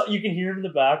 you can hear him in the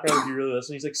background if you really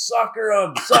listen. He's like, "Sucker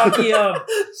him, socky him,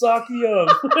 socky him."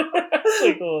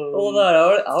 Like, oh, Hold on, I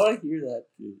want to hear that.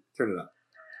 Turn it up.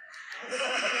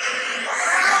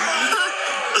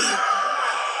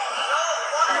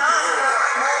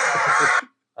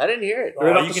 I didn't hear it.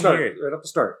 Right Oh, off you the can start. hear it. Right off the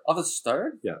start. Off the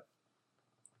start? Yeah.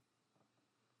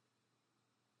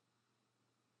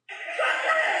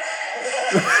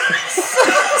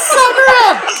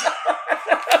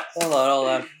 Hold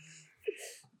on.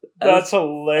 That's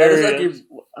hilarious. That was like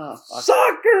your, fuck.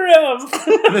 Sucker him.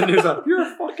 And then there's you're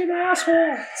a fucking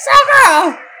asshole.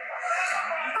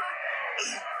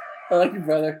 I like your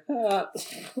brother.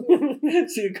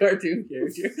 See a cartoon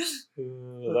character.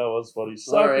 That was funny. All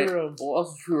Sucker right. him.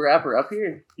 Well, should we wrap her up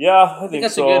here? Yeah, I I think think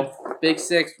that's so. a good Big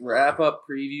Six wrap up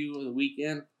preview of the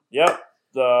weekend. Yep.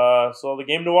 So the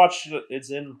game to watch,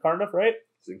 it's in Cardiff, right?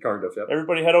 It's in Cardiff, yep.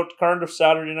 Everybody head out to Cardiff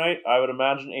Saturday night. I would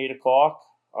imagine 8 o'clock.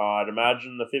 I'd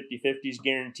imagine the 50-50's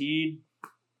guaranteed.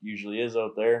 Usually is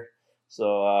out there.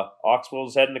 So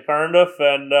Oxbow's heading to Cardiff,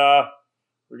 and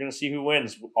we're going to see who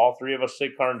wins. All three of us say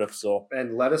Cardiff. So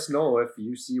And let us know if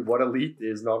you see what elite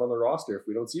is not on the roster if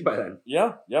we don't see by then.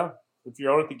 yeah. If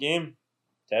you're out at the game,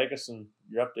 tag us in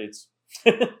your updates.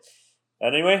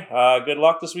 Anyway, good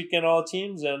luck this weekend, all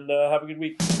teams, and have a good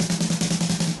week.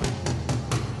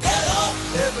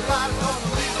 Everybody gonna